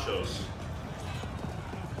archers.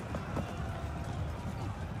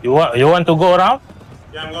 You want to go around?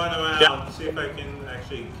 Yeah, I'm going around. See if I can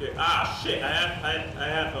actually get. Ah, shit! I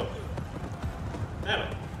have hope. Damn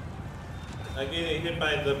it! I'm getting hit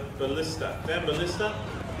by the ballista. That ballista?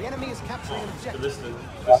 The enemy is capturing an objective. Ballista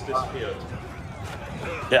disappeared.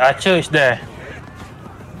 The archer is there.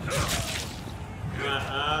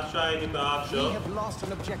 I'll try to get the We archer. have lost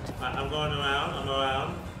an objective. I'm going around. I'm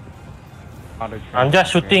around. I'm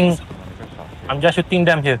just shooting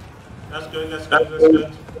them here. That's good. That's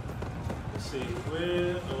good. Let's see.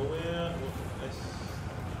 Where?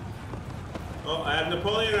 Oh, I have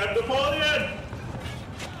Napoleon.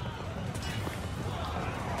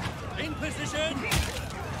 In position.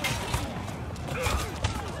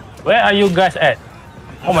 Where are you guys at?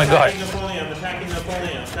 Oh my god. I'm attacking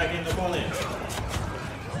Napoleon.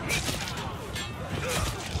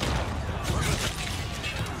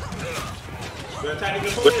 We're attacking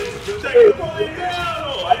Napoleon down!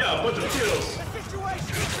 Oh, I got a bunch of kills.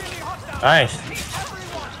 Nice.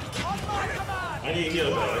 I need heal,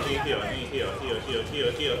 bro.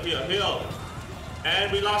 Heal.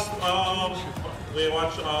 And we lost, we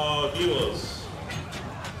watched viewers.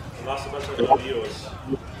 We lost a bunch of viewers.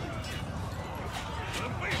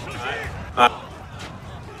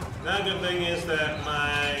 Now, good thing is that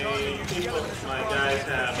my guys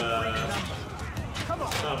have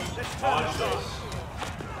some archers.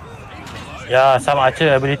 Yeah, some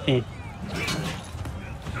archer ability.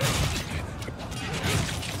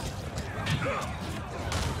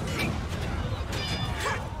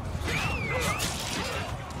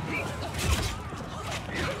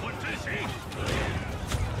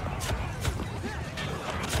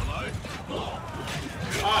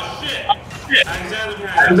 Oh shit!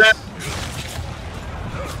 Alexander.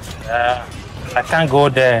 Yeah, I can't go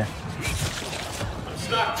there. I'm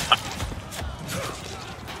stuck.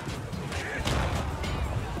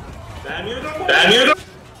 Damn you!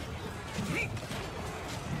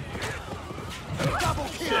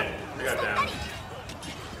 Shit! I got down.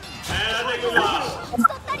 And I think we lost.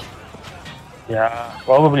 Yeah,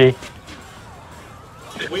 probably.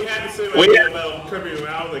 We had to say about coming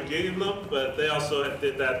around and getting them, but they also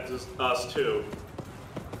did that to us too.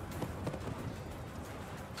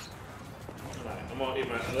 Alright, I'm gonna eat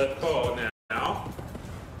my left call now.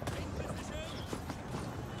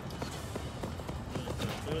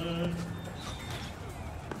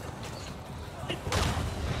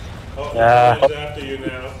 Oh, Yeah. he's after you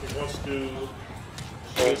now. He wants to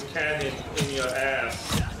shoot his cannon in your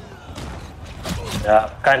ass. Yeah,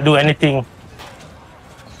 can't do anything.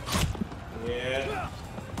 Yeah.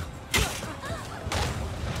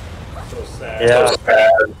 So sad. Yeah. So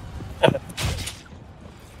sad.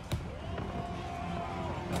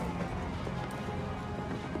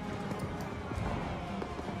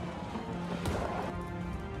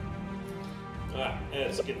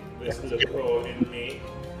 Let's get this to the pro in me.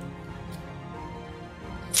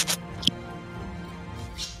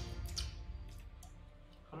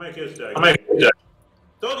 How many kills did I get?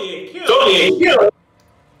 38 kills!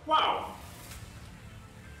 Wow!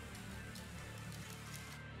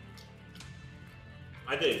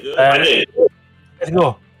 I did good. Let's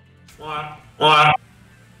go. Wow.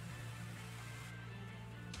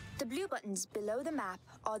 The blue buttons below the map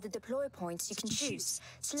are the deploy points you can choose.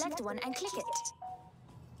 Select one and click it.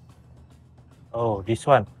 Oh, this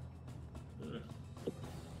one.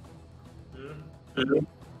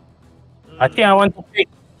 I think I want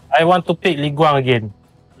to pick Li Guang again.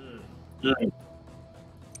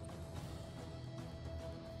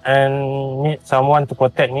 And need someone to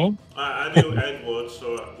protect me. I do Edward,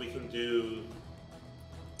 so we can do.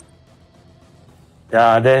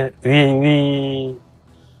 Yeah, then we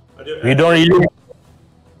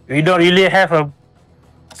don't really have a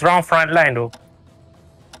strong front line though.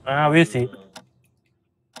 We'll see.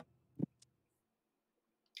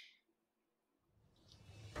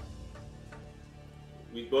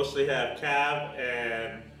 We mostly have Cav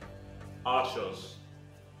and archers.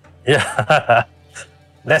 Yeah.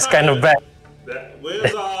 That's kind of bad.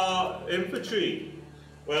 Where's our infantry?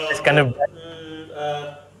 Well, That's kind of bad.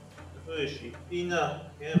 who is she? Ina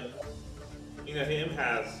him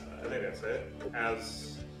has, I think that's it,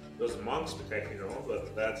 has those monks protecting them,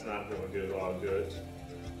 but that's not going to do a lot of good.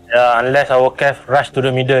 Yeah, unless our Cav rush to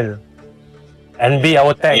the middle and be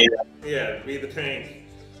our tank. Yeah, be the tank.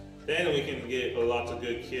 Then we can get a lot of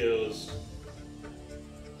good kills.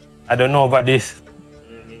 I don't know about this.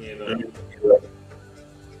 Me neither.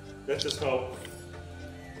 Let's just hope.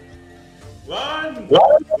 Run!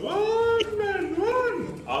 Run, man,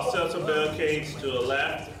 run! I'll set some barricades to the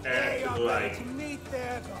left and to the right.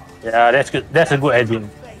 Yeah, that's good. That's a good idea.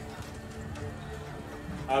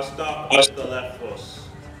 I'll stop at the left first.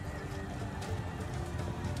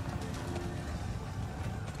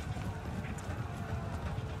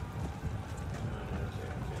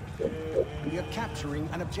 We are capturing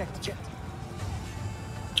an objective.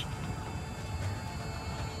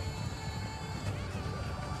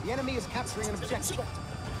 The enemy is capturing an objective.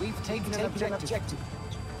 We've taken an objective.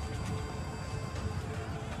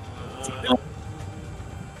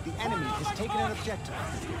 The enemy has taken an objective.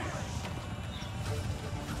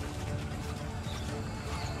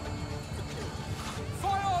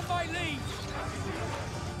 Fire on my lead!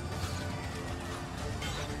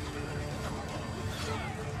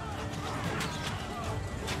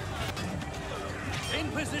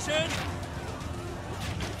 In position!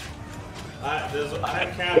 There's a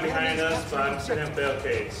camp behind us, but I'm setting up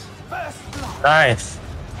barricades. Nice.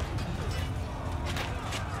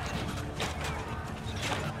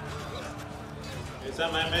 Is that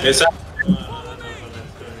my man? Is that? I don't know if my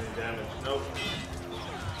man's doing any damage. Nope.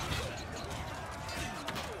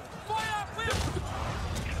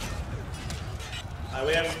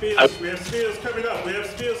 We have spears. We have spears coming up. We have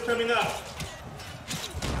spears coming up.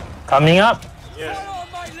 Coming up? Yes.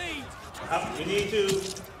 Up. We need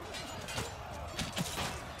to.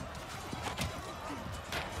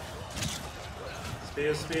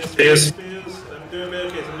 Spears. I'm doing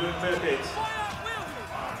barricades.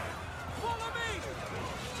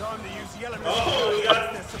 Time to use yellow. Oh, we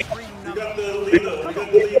got the leader.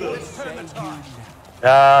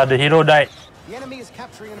 The hero died. The enemy is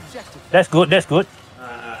capturing an objective. That's good.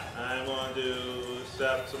 I want to set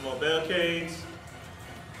up some more barricades.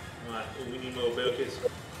 We need more barricades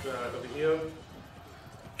over here.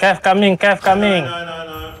 Cav coming.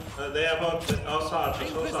 No. They have all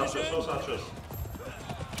archers.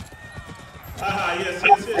 Yes.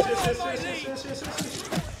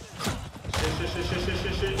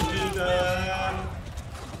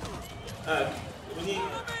 We need.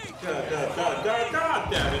 God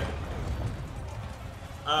damn it.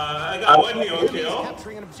 I got one hero kill.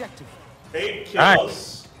 Capturing an objective. 8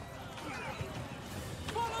 kills.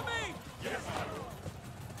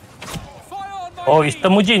 Oh, it's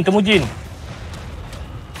Temujin.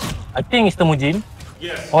 I think it's Temujin.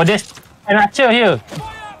 Yes. Oh, there's an archer here.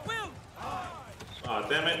 Oh,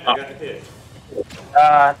 damn it. I got the hit.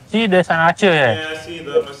 See, there's an archer here. Yeah, I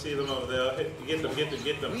see them over there. Get them.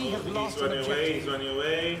 He's running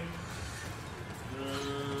away.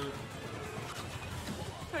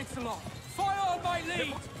 Thanks a lot. Fire on my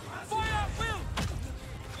lead! Fire, Will!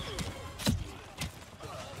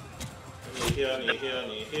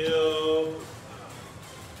 Need heal.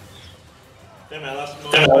 Damn, I lost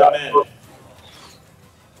most of my men.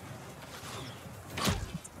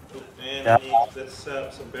 And let's set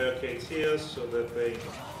up some barricades here so that they...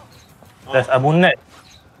 There's Amunet.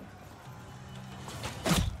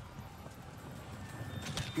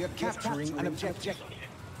 We are capturing an objective.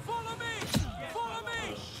 Follow me!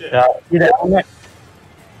 Oh, shit. Yeah, see that Amunet?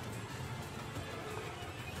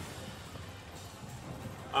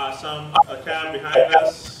 Some camp behind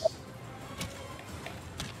us.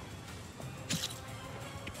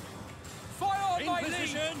 Fire on my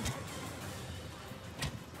lead!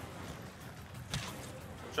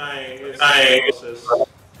 Trying.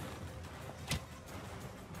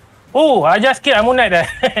 Oh, I just killed Amunet there.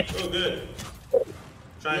 Oh, good.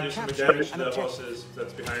 Trying to do some damage to the horses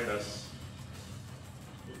that's behind us.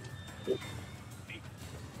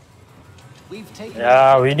 We've taken.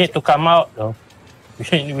 Yeah, we need to come out though.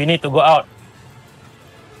 We need to go out.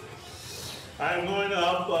 I'm going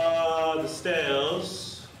up the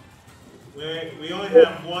stairs. We only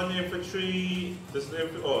have one infantry.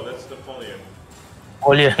 Oh, that's Napoleon.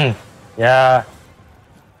 Napoleon. Yeah.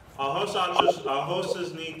 Our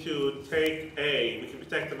horses need to take A. We can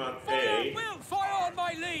protect them on A. Will, fire on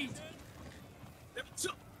my lead!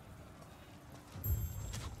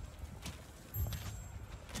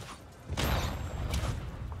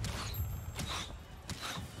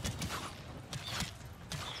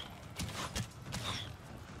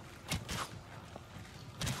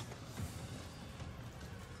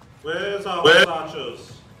 Where's our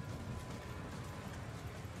archers?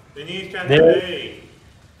 They need Captain A.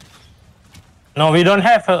 No, we don't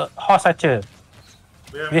have a horse archer.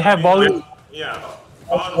 We have Baldwin. Yeah,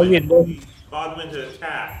 Baldwin to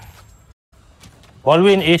attack.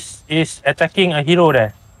 Baldwin is attacking a hero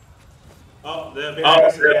there. Oh, they're behind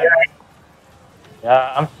us again.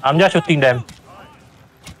 Yeah, I'm just shooting them.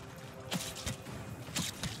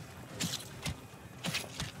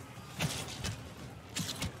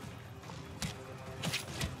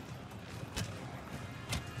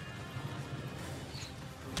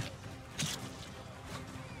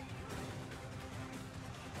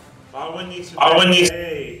 Baldwin needs to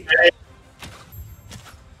A.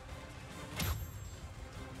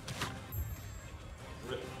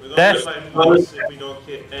 We're going to fight close if we don't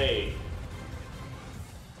get A.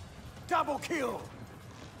 Double kill.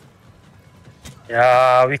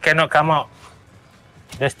 Yeah, we cannot come out.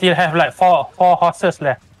 They still have like four horses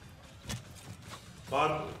left.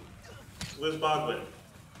 Where's Baldwin?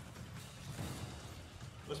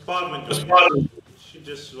 What's Baldwin doing? She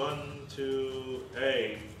just run to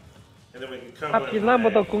A. And then we can 他 cover 比那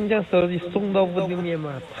么多弓箭手里送到屋里面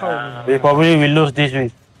嘛，操你！ We probably will lose this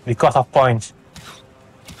week because of points.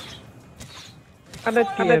 他的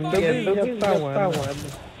点都要弹完了，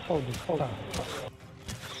操你操！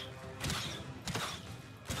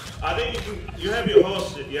 I think you have your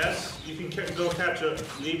horse, yes? You can go capture,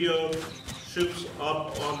 leave your troops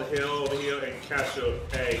up on the hill over here and capture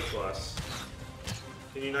A for us.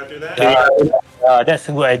 Can you not do that? Yeah, that's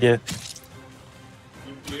a good idea.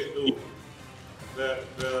 Ooh.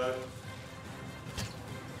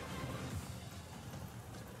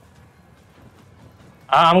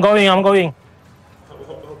 I'm going.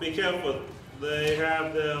 Be careful. They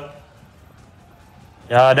have the.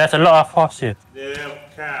 Yeah, there's a lot of horses. They have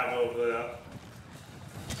cav over there.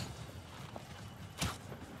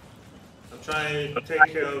 I'm trying to take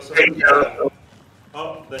care of some of the cav.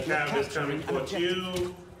 Oh, the cav is coming towards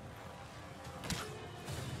you.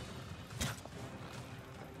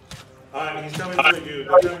 Alright, he's coming towards you.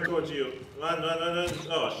 They're coming towards you. Run.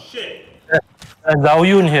 Oh, shit. Zhao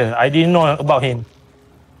Yun here. I didn't know about him.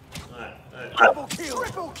 Alright. Double kill.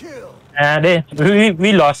 Triple kill. And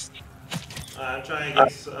we lost. I'm trying to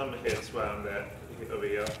get some hits while I'm there, over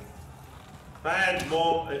here. If I had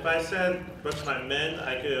more, if I sent a bunch of my men,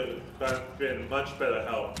 I could have been much better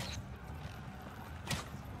help.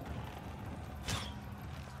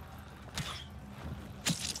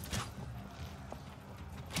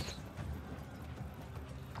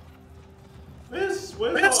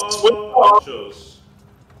 Where's all our archers?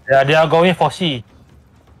 Yeah, they are going for C.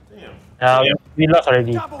 Damn. Yeah, we lost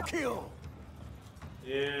already. Double kill.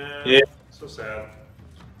 Yeah. So sad.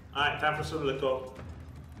 Alright, time for some liquor.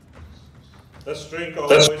 Let's drink all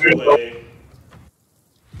the way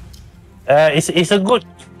away. It's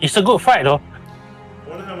a good fight though. I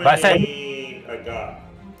wonder how many I got.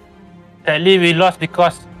 Sadly, we lost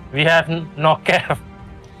because we have no cav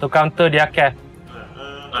to counter their cav.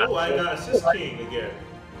 Oh, I got Assist King again.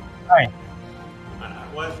 Fine.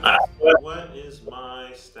 What is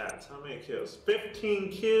my stats? How many kills? 15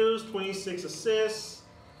 kills, 26 assists.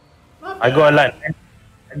 Not bad.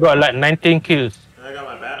 I got like 19 kills. And I got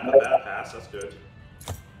my battle pass. That's good.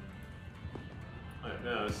 Alright,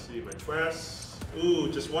 now let's see my quests. Ooh,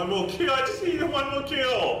 just one more kill. I just needed one more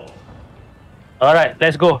kill. Alright,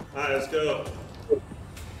 let's go. Alright, let's go.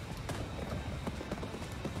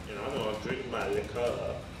 You know, I'm gonna drink my liquor.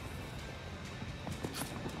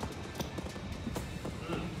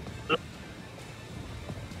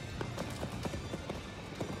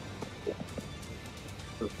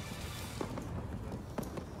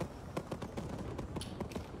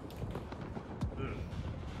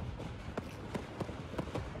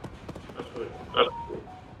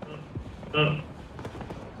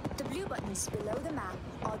 The blue buttons below the map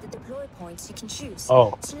are the deploy points you can choose.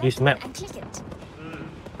 Oh, Select this one map. and click it.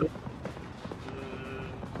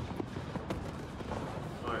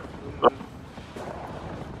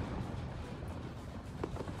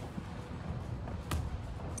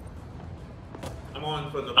 I'm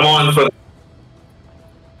on for the.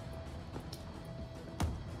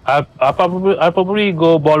 I'll probably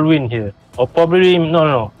go Baldwin here, or probably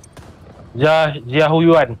no. Jia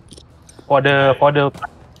Huyuan for the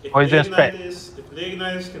poison spread. If the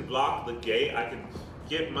Igniters can block the gate, I can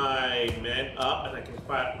get my men up and I can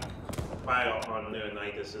fire on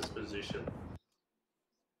Leonidas' position.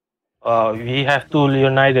 We have two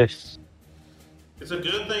Leonidas. It's a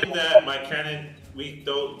good thing that my cannon, we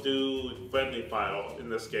don't do friendly fire in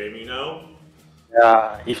this game, you know?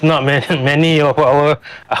 Yeah, if not, many of our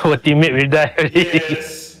teammates will die already.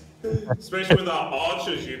 Yes. Especially with our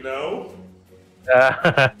archers, you know.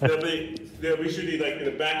 They'll be shooting like in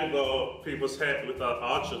the back of the people's head with our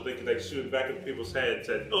archers. They can like shoot in the back of people's heads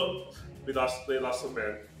and oh, they lost a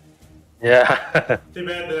man. Yeah. Too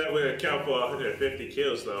bad that would account for 150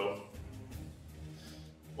 kills though.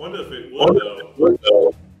 Wonder if it would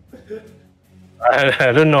though.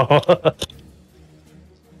 I don't know.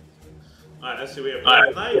 Alright, let's see. We have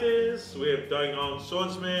Knights, we have Dying On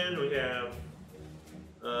Swordsman, we have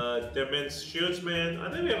Demon's Shieldsman.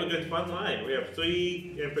 I think we have a good fun line. We have 4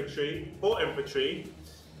 infantry.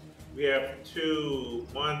 We have two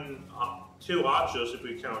archers if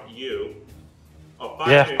we count you. Or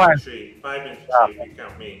 5 infantry. 5 infantry if you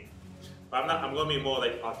count me. But I'm gonna be more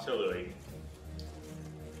like artillery.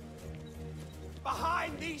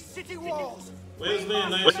 Behind these city walls. Where's the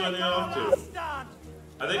Knights running off to?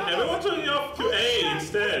 I think everyone's running off to A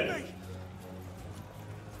instead.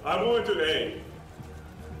 I'm going to A.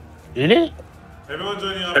 Really? Everyone's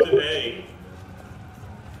running off to A.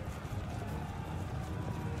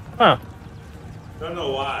 Huh. Don't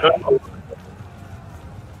know why.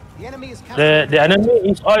 The enemy is The enemy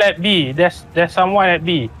is all at B. There's someone at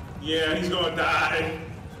B. Yeah, he's gonna die.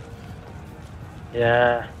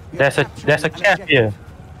 Yeah. There's a cap here.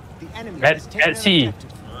 At C.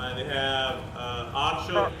 They have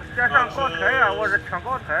Archer. 先上高台呀！我是抢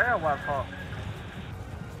高台呀！我操！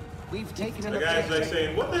 We've taken an The guys like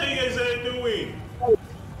saying, what the heck is they doing?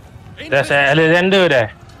 There's Alexander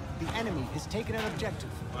there. The enemy has taken an objective.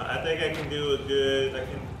 I think I can do a good. I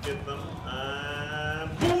can get them.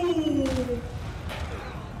 Boom!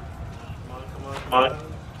 Come on.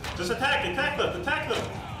 Just attack them.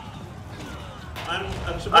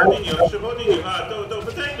 I'm supporting you. Don't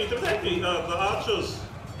protect me. The archers.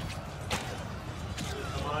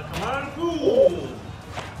 Come on. Boom!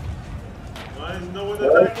 Why is no one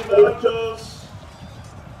attacking the archers?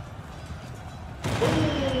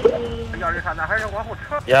 Boom! 要是他那还是往后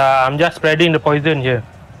撤。 Yeah, I'm just spreading the poison here.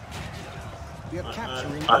 We are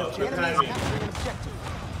capturing the enemy is capturing an objective.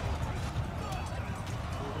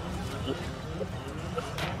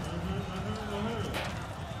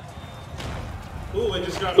 Ooh, I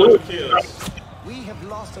just got a bunch of kills. We have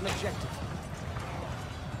lost an objective.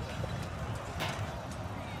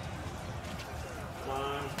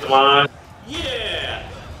 Come on. Yeah!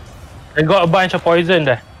 I got a bunch of poison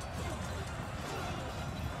there.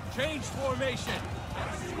 Change formation.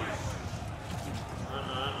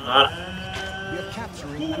 We are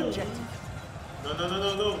capturing an objective. No.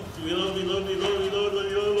 Reload.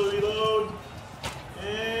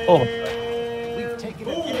 And Oh. We've taken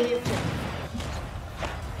an enemy objective.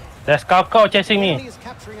 There's Cow chasing The enemy me. is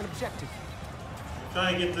capturing an objective.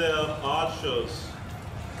 trying to get the archers.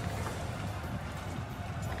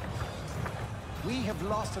 We have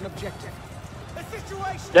lost an objective. The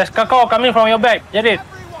situation. There's Cow coming from your back. Get it.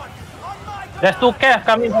 Everyone, on my There's 2 calves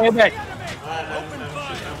coming from your back.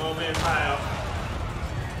 I'm over in fire.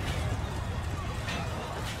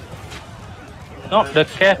 No, the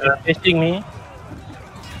calf is chasing me.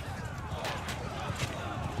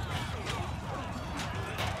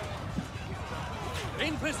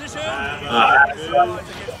 In position. Against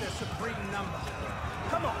their supreme number.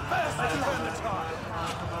 Come on, first let's turn the tide.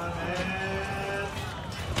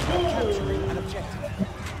 Capturing an objective.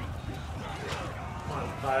 Come on,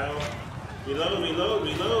 Kyle. Reload. We do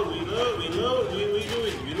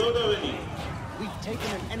it. Reload already. We've taken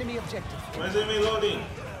an enemy objective. Why is it reloading?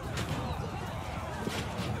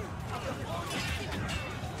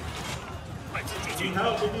 We need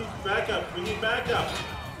help. We need backup.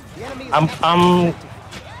 The enemy is I'm capturing an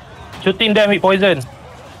objective. shooting them with poison.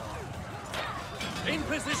 In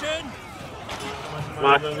position. Come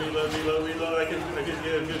on. Reload. I can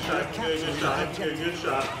get a good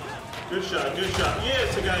shot. Good shot.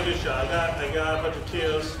 Yes, I got a good shot. I got a bunch of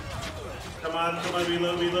kills. Come on.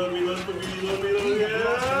 Reload. We have lost an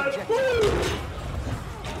Yeah. objective. Woo!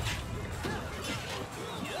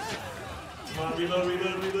 Come on,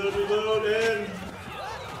 reload, and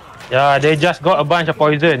Yeah, they just got a bunch of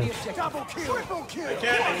poison. Double kill. Triple kill. I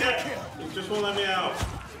can't. You just won't let me out.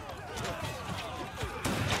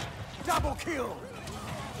 Double kill.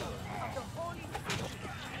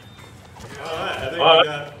 Alright,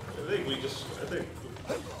 I think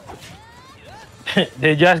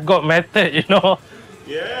They just got matted, you know.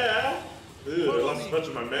 yeah. Ooh, I lost a bunch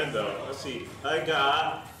of my men though. Let's see. I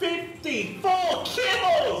got 54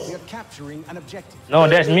 kills! We are capturing an objective. No,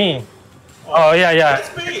 that's me. Oh, yeah.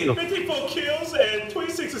 That's me! 54 kills and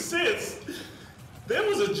 26 assists! There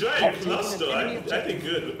was a giant cluster. I did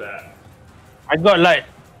good with that. I got like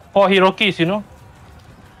 4 hero keys, you know.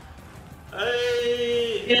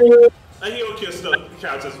 Hey! A hero kill still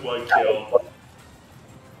counts as one kill.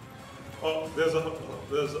 Oh, there's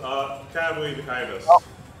a cavalry behind us.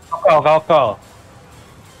 Go.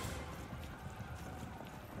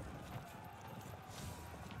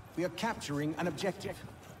 We are capturing an objective.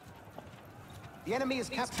 The enemy is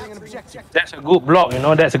capturing an objective. That's a good block, you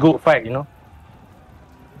know. That's a good fight, you know.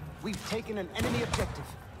 We've taken an enemy objective.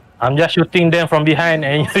 I'm just shooting them from behind,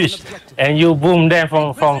 and you boom them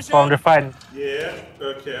from the front. Yeah.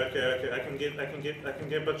 Okay. I can get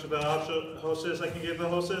a bunch of the horses. I can get the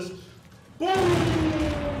horses. Boom!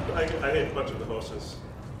 I hit a bunch of the horses.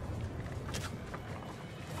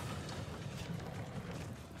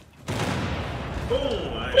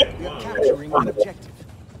 Boom! I hit We are one. capturing an objective.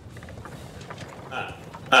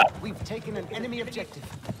 We've taken an enemy objective.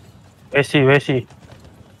 Where's he?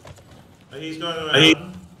 He's going around.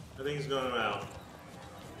 I think he's going around.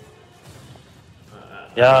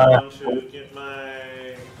 Yeah. I want to get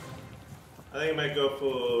my. I think I might go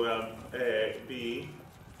for round B.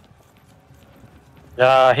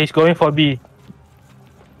 Yeah, he's going for B.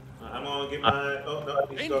 I'm gonna get my. Oh no,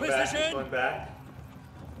 he's going back. He's going back.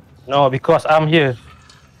 No, because I'm here.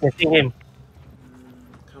 Getting him.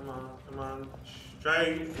 Come on.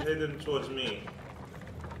 Try heading towards me.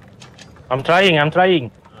 I'm trying.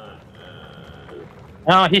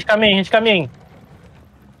 No, he's coming.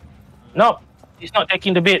 No, he's not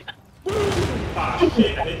taking the bait. Ah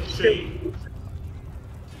shit! I hit the tree.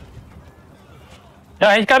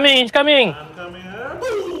 Yeah, he's coming. I'm coming out.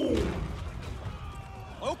 Boom!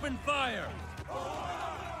 Open fire.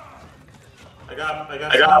 I got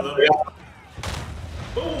some of them.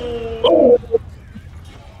 Boom!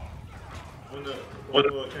 What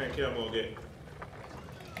kind of kill I'm gonna get?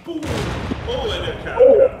 Boom! Oh, and then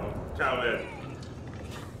cow head.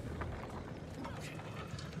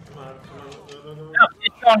 Come on.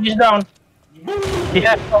 Yeah, he's down. He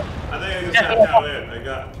has. I think I just got cow head. I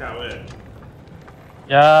got cow head.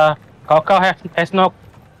 Yeah, Cow has no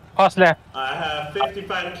cost left. I have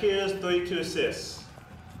 55 kills, 32 assists.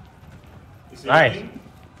 Is he Nice. running?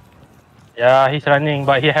 Yeah, he's running,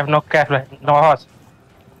 but he have no cash left, no horse.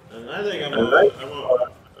 And I think I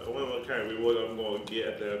wonder what kind of reward I'm going to get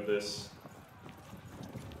at the end of this.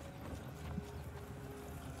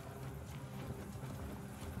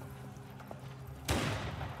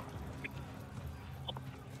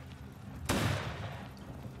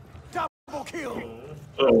 Double kill.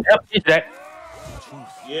 Yep, he's dead.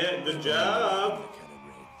 Yeah, good job.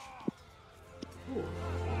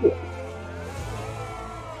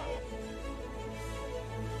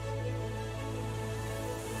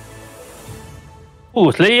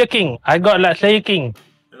 Ooh, Slayer King. I got like Slayer King.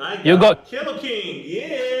 And I You got- Killer King.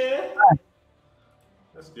 Yeah.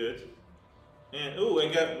 That's good. And ooh, I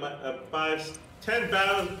got my 10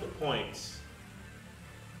 battle points.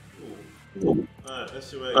 Ooh. Alright, let's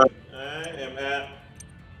see what I am at.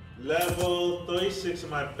 Level 36 of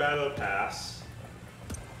my battle pass.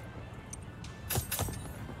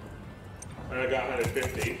 And I got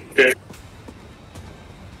 150.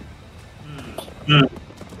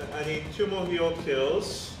 I need 2 more hero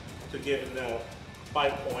kills to get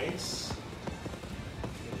 5 points.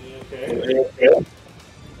 Okay.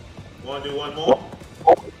 Want to do one more?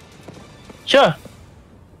 Sure.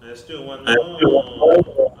 Let's do one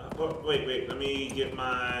more. Wait, let me get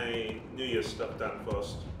my New Year's stuff done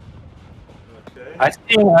first. Okay. I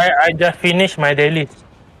think I just finished my daily.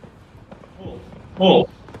 Oh.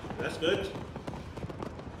 That's good.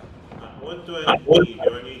 What do I need?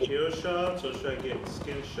 Do I need hero shards or should I get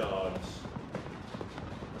skin shards?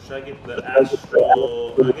 Or should I get the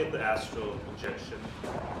astral? I get the astral injection.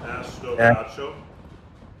 Astral voucher.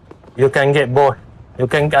 You can get both.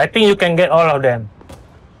 I think you can get all of them.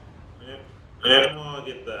 Yeah. I'm gonna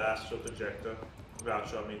get the astral projector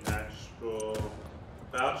voucher. I mean astral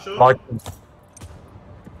voucher.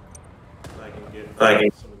 I can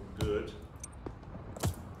get some good.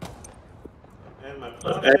 And my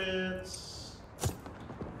profits.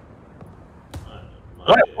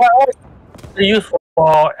 What do you use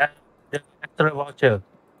for the extra voucher?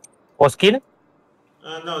 For skin?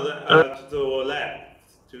 No, the roulette.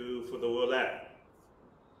 For the roulette.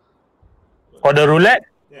 For the roulette?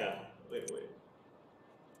 Yeah.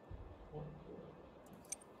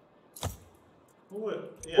 Wait.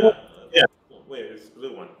 Yeah. Wait, it's the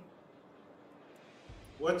blue one.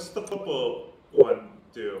 What's the purple one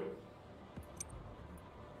do?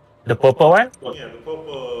 The purple one? Yeah, the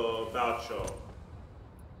purple voucher.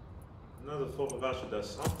 No, the purple voucher does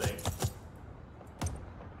something.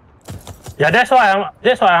 Yeah, that's why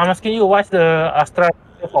I'm asking you. What's the Astra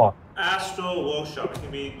for? Astral workshop. It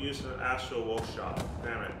can be used in an astral workshop.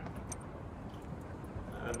 Damn it.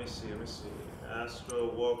 Let me see.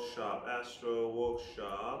 Astro Workshop.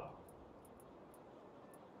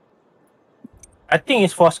 I think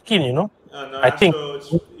it's for skin, you know. No, I think.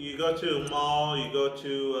 You go to Mall, you go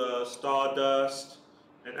to Stardust,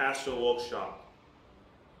 and Astro Workshop.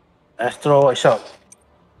 Astro Workshop.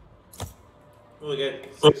 We'll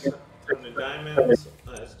get 600 diamonds.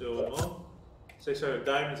 Let's do one more. 600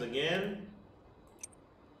 diamonds again.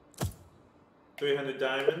 300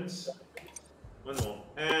 diamonds. One more.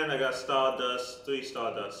 And I got Stardust, 3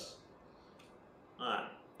 Stardust. Alright.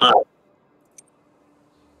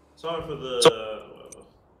 Sorry for the...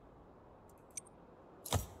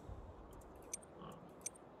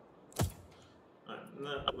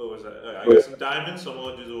 what was that? I got some diamonds, so I'm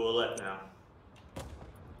going to do the roulette now.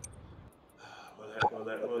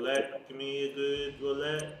 Roulette. Give me a good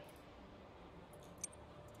roulette.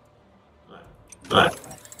 Alright.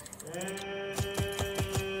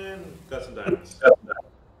 And got some diamonds.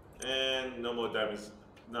 And no more diamonds.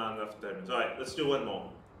 Not enough diamonds. Alright, let's do one more.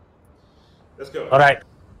 Let's go. Alright.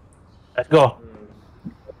 Let's go.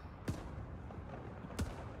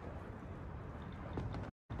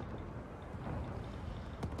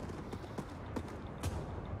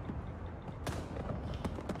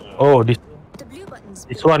 Oh, this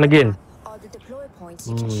one again. Are the deploy points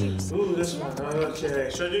you can choose. Ooh, this one. Okay.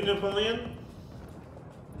 Should I do Napoleon?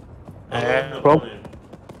 Napoleon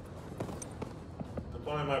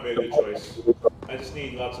might be a good choice. I just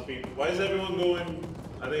need lots of people. Why is everyone going?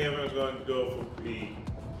 I think everyone's going to go for B.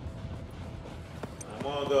 I'm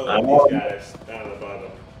going to go with these guys down at the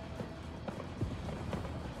bottom.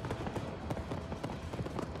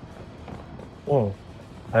 Oh,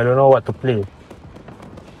 I don't know what to play.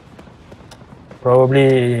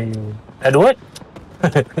 Probably Edward?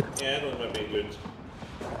 Yeah, Edward might be good.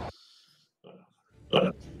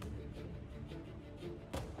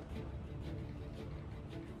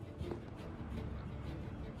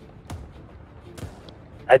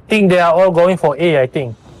 I think they are all going for A, I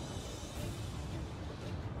think.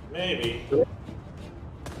 Maybe.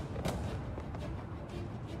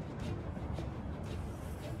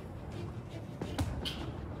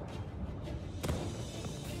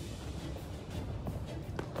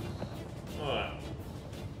 Alright.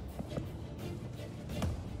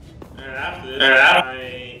 And after this,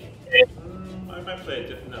 I might play a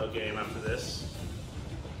different game after this.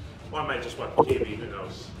 Or I might just watch TV, who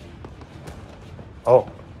knows. Oh.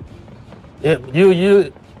 Yeah,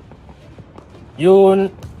 you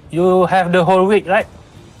have the whole week, right?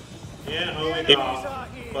 Yeah, whole week off.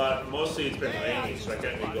 But mostly it's been rainy, so I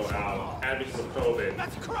can't really go out. And because of COVID.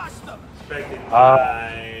 Let's crush them. Expecting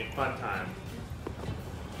my fun time.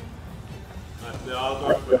 They're all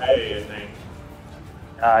going for A, I think.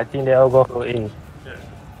 I think they all go for A. Yeah.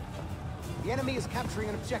 The enemy is capturing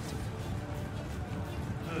an objective.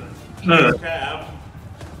 Cab.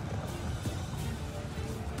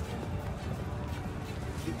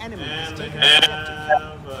 The enemy And is they taking an objective.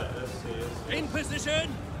 have, let's see. In position.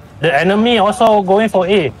 The enemy also going for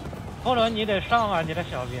A. 后轮你得上啊，你的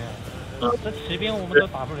小兵，这骑兵我们都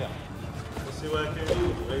打不了。 Let's see what I can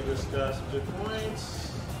do. We discuss good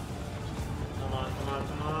points. Come on.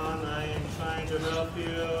 I am trying to help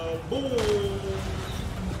you. Boom!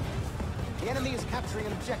 The enemy is capturing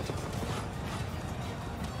an objective.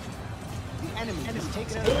 The enemy is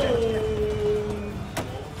taking an objective. Boom!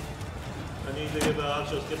 I need to get the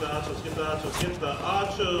archers, get the archers.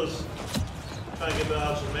 Try and get the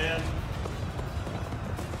archers, man.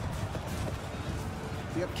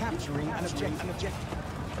 We are capturing an objective.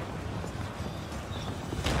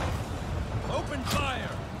 Open fire.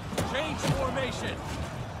 Change formation.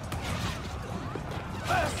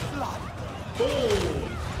 First blood. Boom!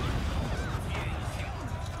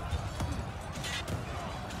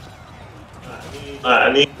 I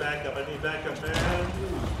need backup, man.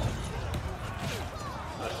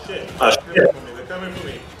 Oh shit. They're coming for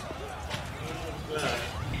me.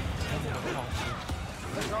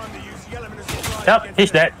 Yep,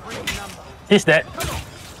 he's dead. He's dead.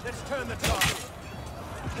 Let's turn the tide.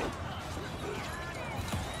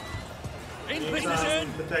 In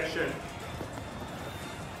position. Protection.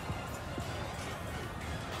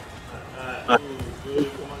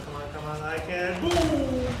 Come on, I can.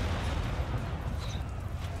 Boom!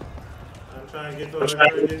 I'm trying to get to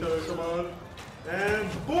it, come on. And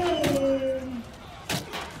boom!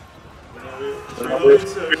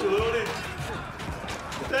 It's reloading.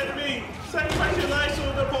 Protect me! Sacrifice your life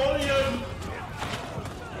for Napoleon!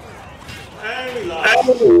 And we lost.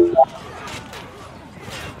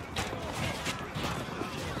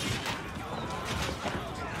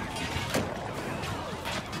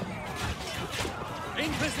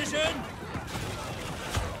 In position.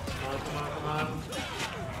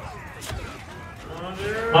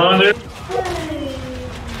 100.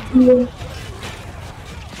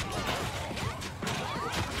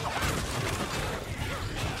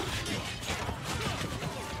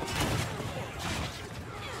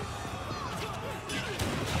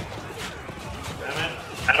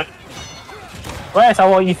 Where's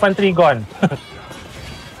our infantry gone? No,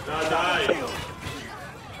 die.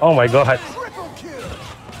 Oh my god.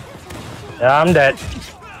 Yeah, I'm dead.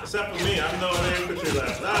 Except for me, I'm the only infantry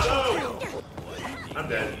left. No! I'm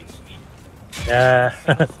dead. Yeah.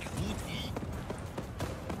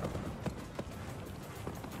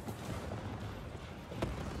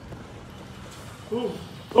 Ooh.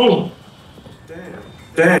 Ooh. Damn.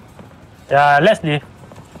 Damn. Yeah, let's leave.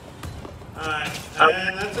 Alright,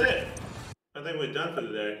 and that's it. I think we're done for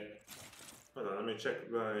today. Hold on, let me check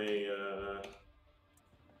my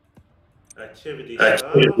activity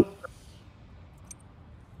stuff. Am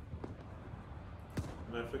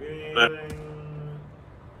I forgetting anything?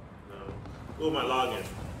 No. Ooh, my login.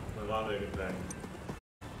 My login thing.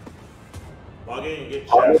 Login and get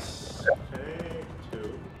chests. Okay,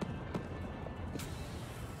 2.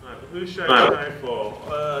 Alright, who should I try for?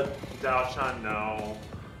 Dao Shan, no.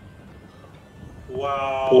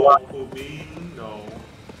 Wow, Kubin, no.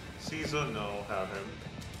 Caesar, no, have him.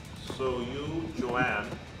 So you, Joanne.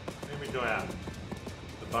 Maybe Joanne.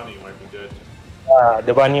 The bunny might be good.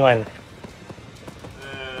 The bunny one.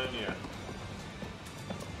 And yeah.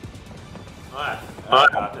 Alright, I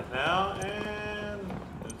got it now, and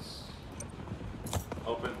let's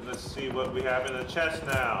open, let's see what we have in the chest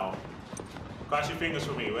now. Cross your fingers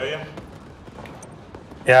for me, will ya?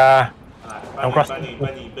 Yeah. Bunny,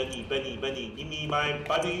 bunny. Give me my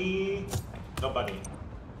bunny. No bunny.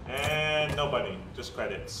 And no bunny. Just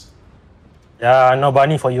credits. Yeah, no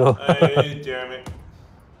bunny for you. Hey, damn it.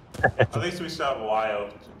 At least we still have a while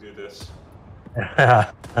to do this.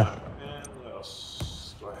 And what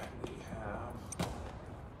else do I have?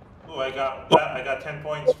 Oh, I got 10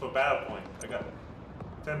 points for battle point. I got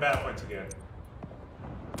 10 battle points again.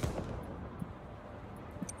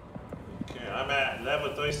 Okay, I'm at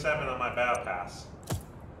level 37 on my battle pass.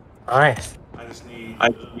 Nice. I just need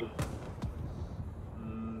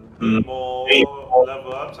more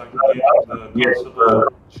level ups. I can get the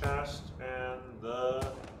Constable chest and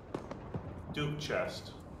the Duke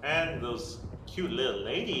chest. And those cute little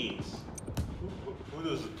ladies. Who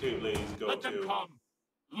does the cute ladies go Let them to? come.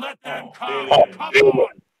 Let them come. Balian. Come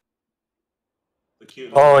on. The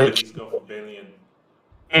cute little ladies go for Balian.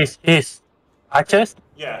 Is archers?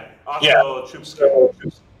 Yeah, also troop skin.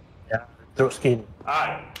 Yeah, troop skin.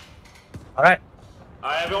 Alright. Alright.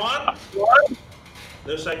 Alright, everyone.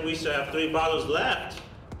 Looks like we still have 3 bottles left.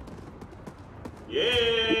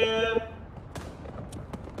 Yeah.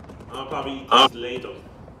 I'll probably eat this later.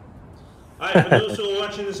 Alright, for those who are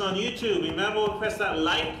watching this on YouTube, remember to press that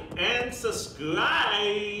like and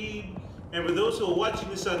subscribe. And for those who are watching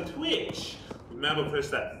this on Twitch, remember to press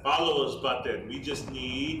that followers button. We just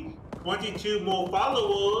need 22 more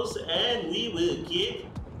followers and we will get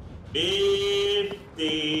 50.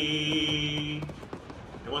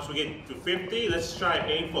 And once we get to 50, let's try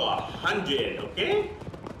aim for 100, okay?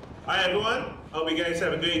 Alright everyone, hope you guys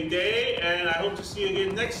have a great day and I hope to see you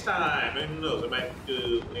again next time. And who knows, I might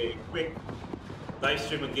do a quick live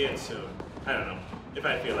stream again soon. I don't know, if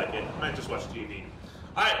I feel like it. I might just watch TV.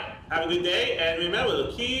 Alright, have a good day and remember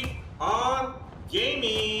to keep on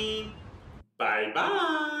gaming. Bye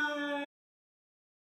bye.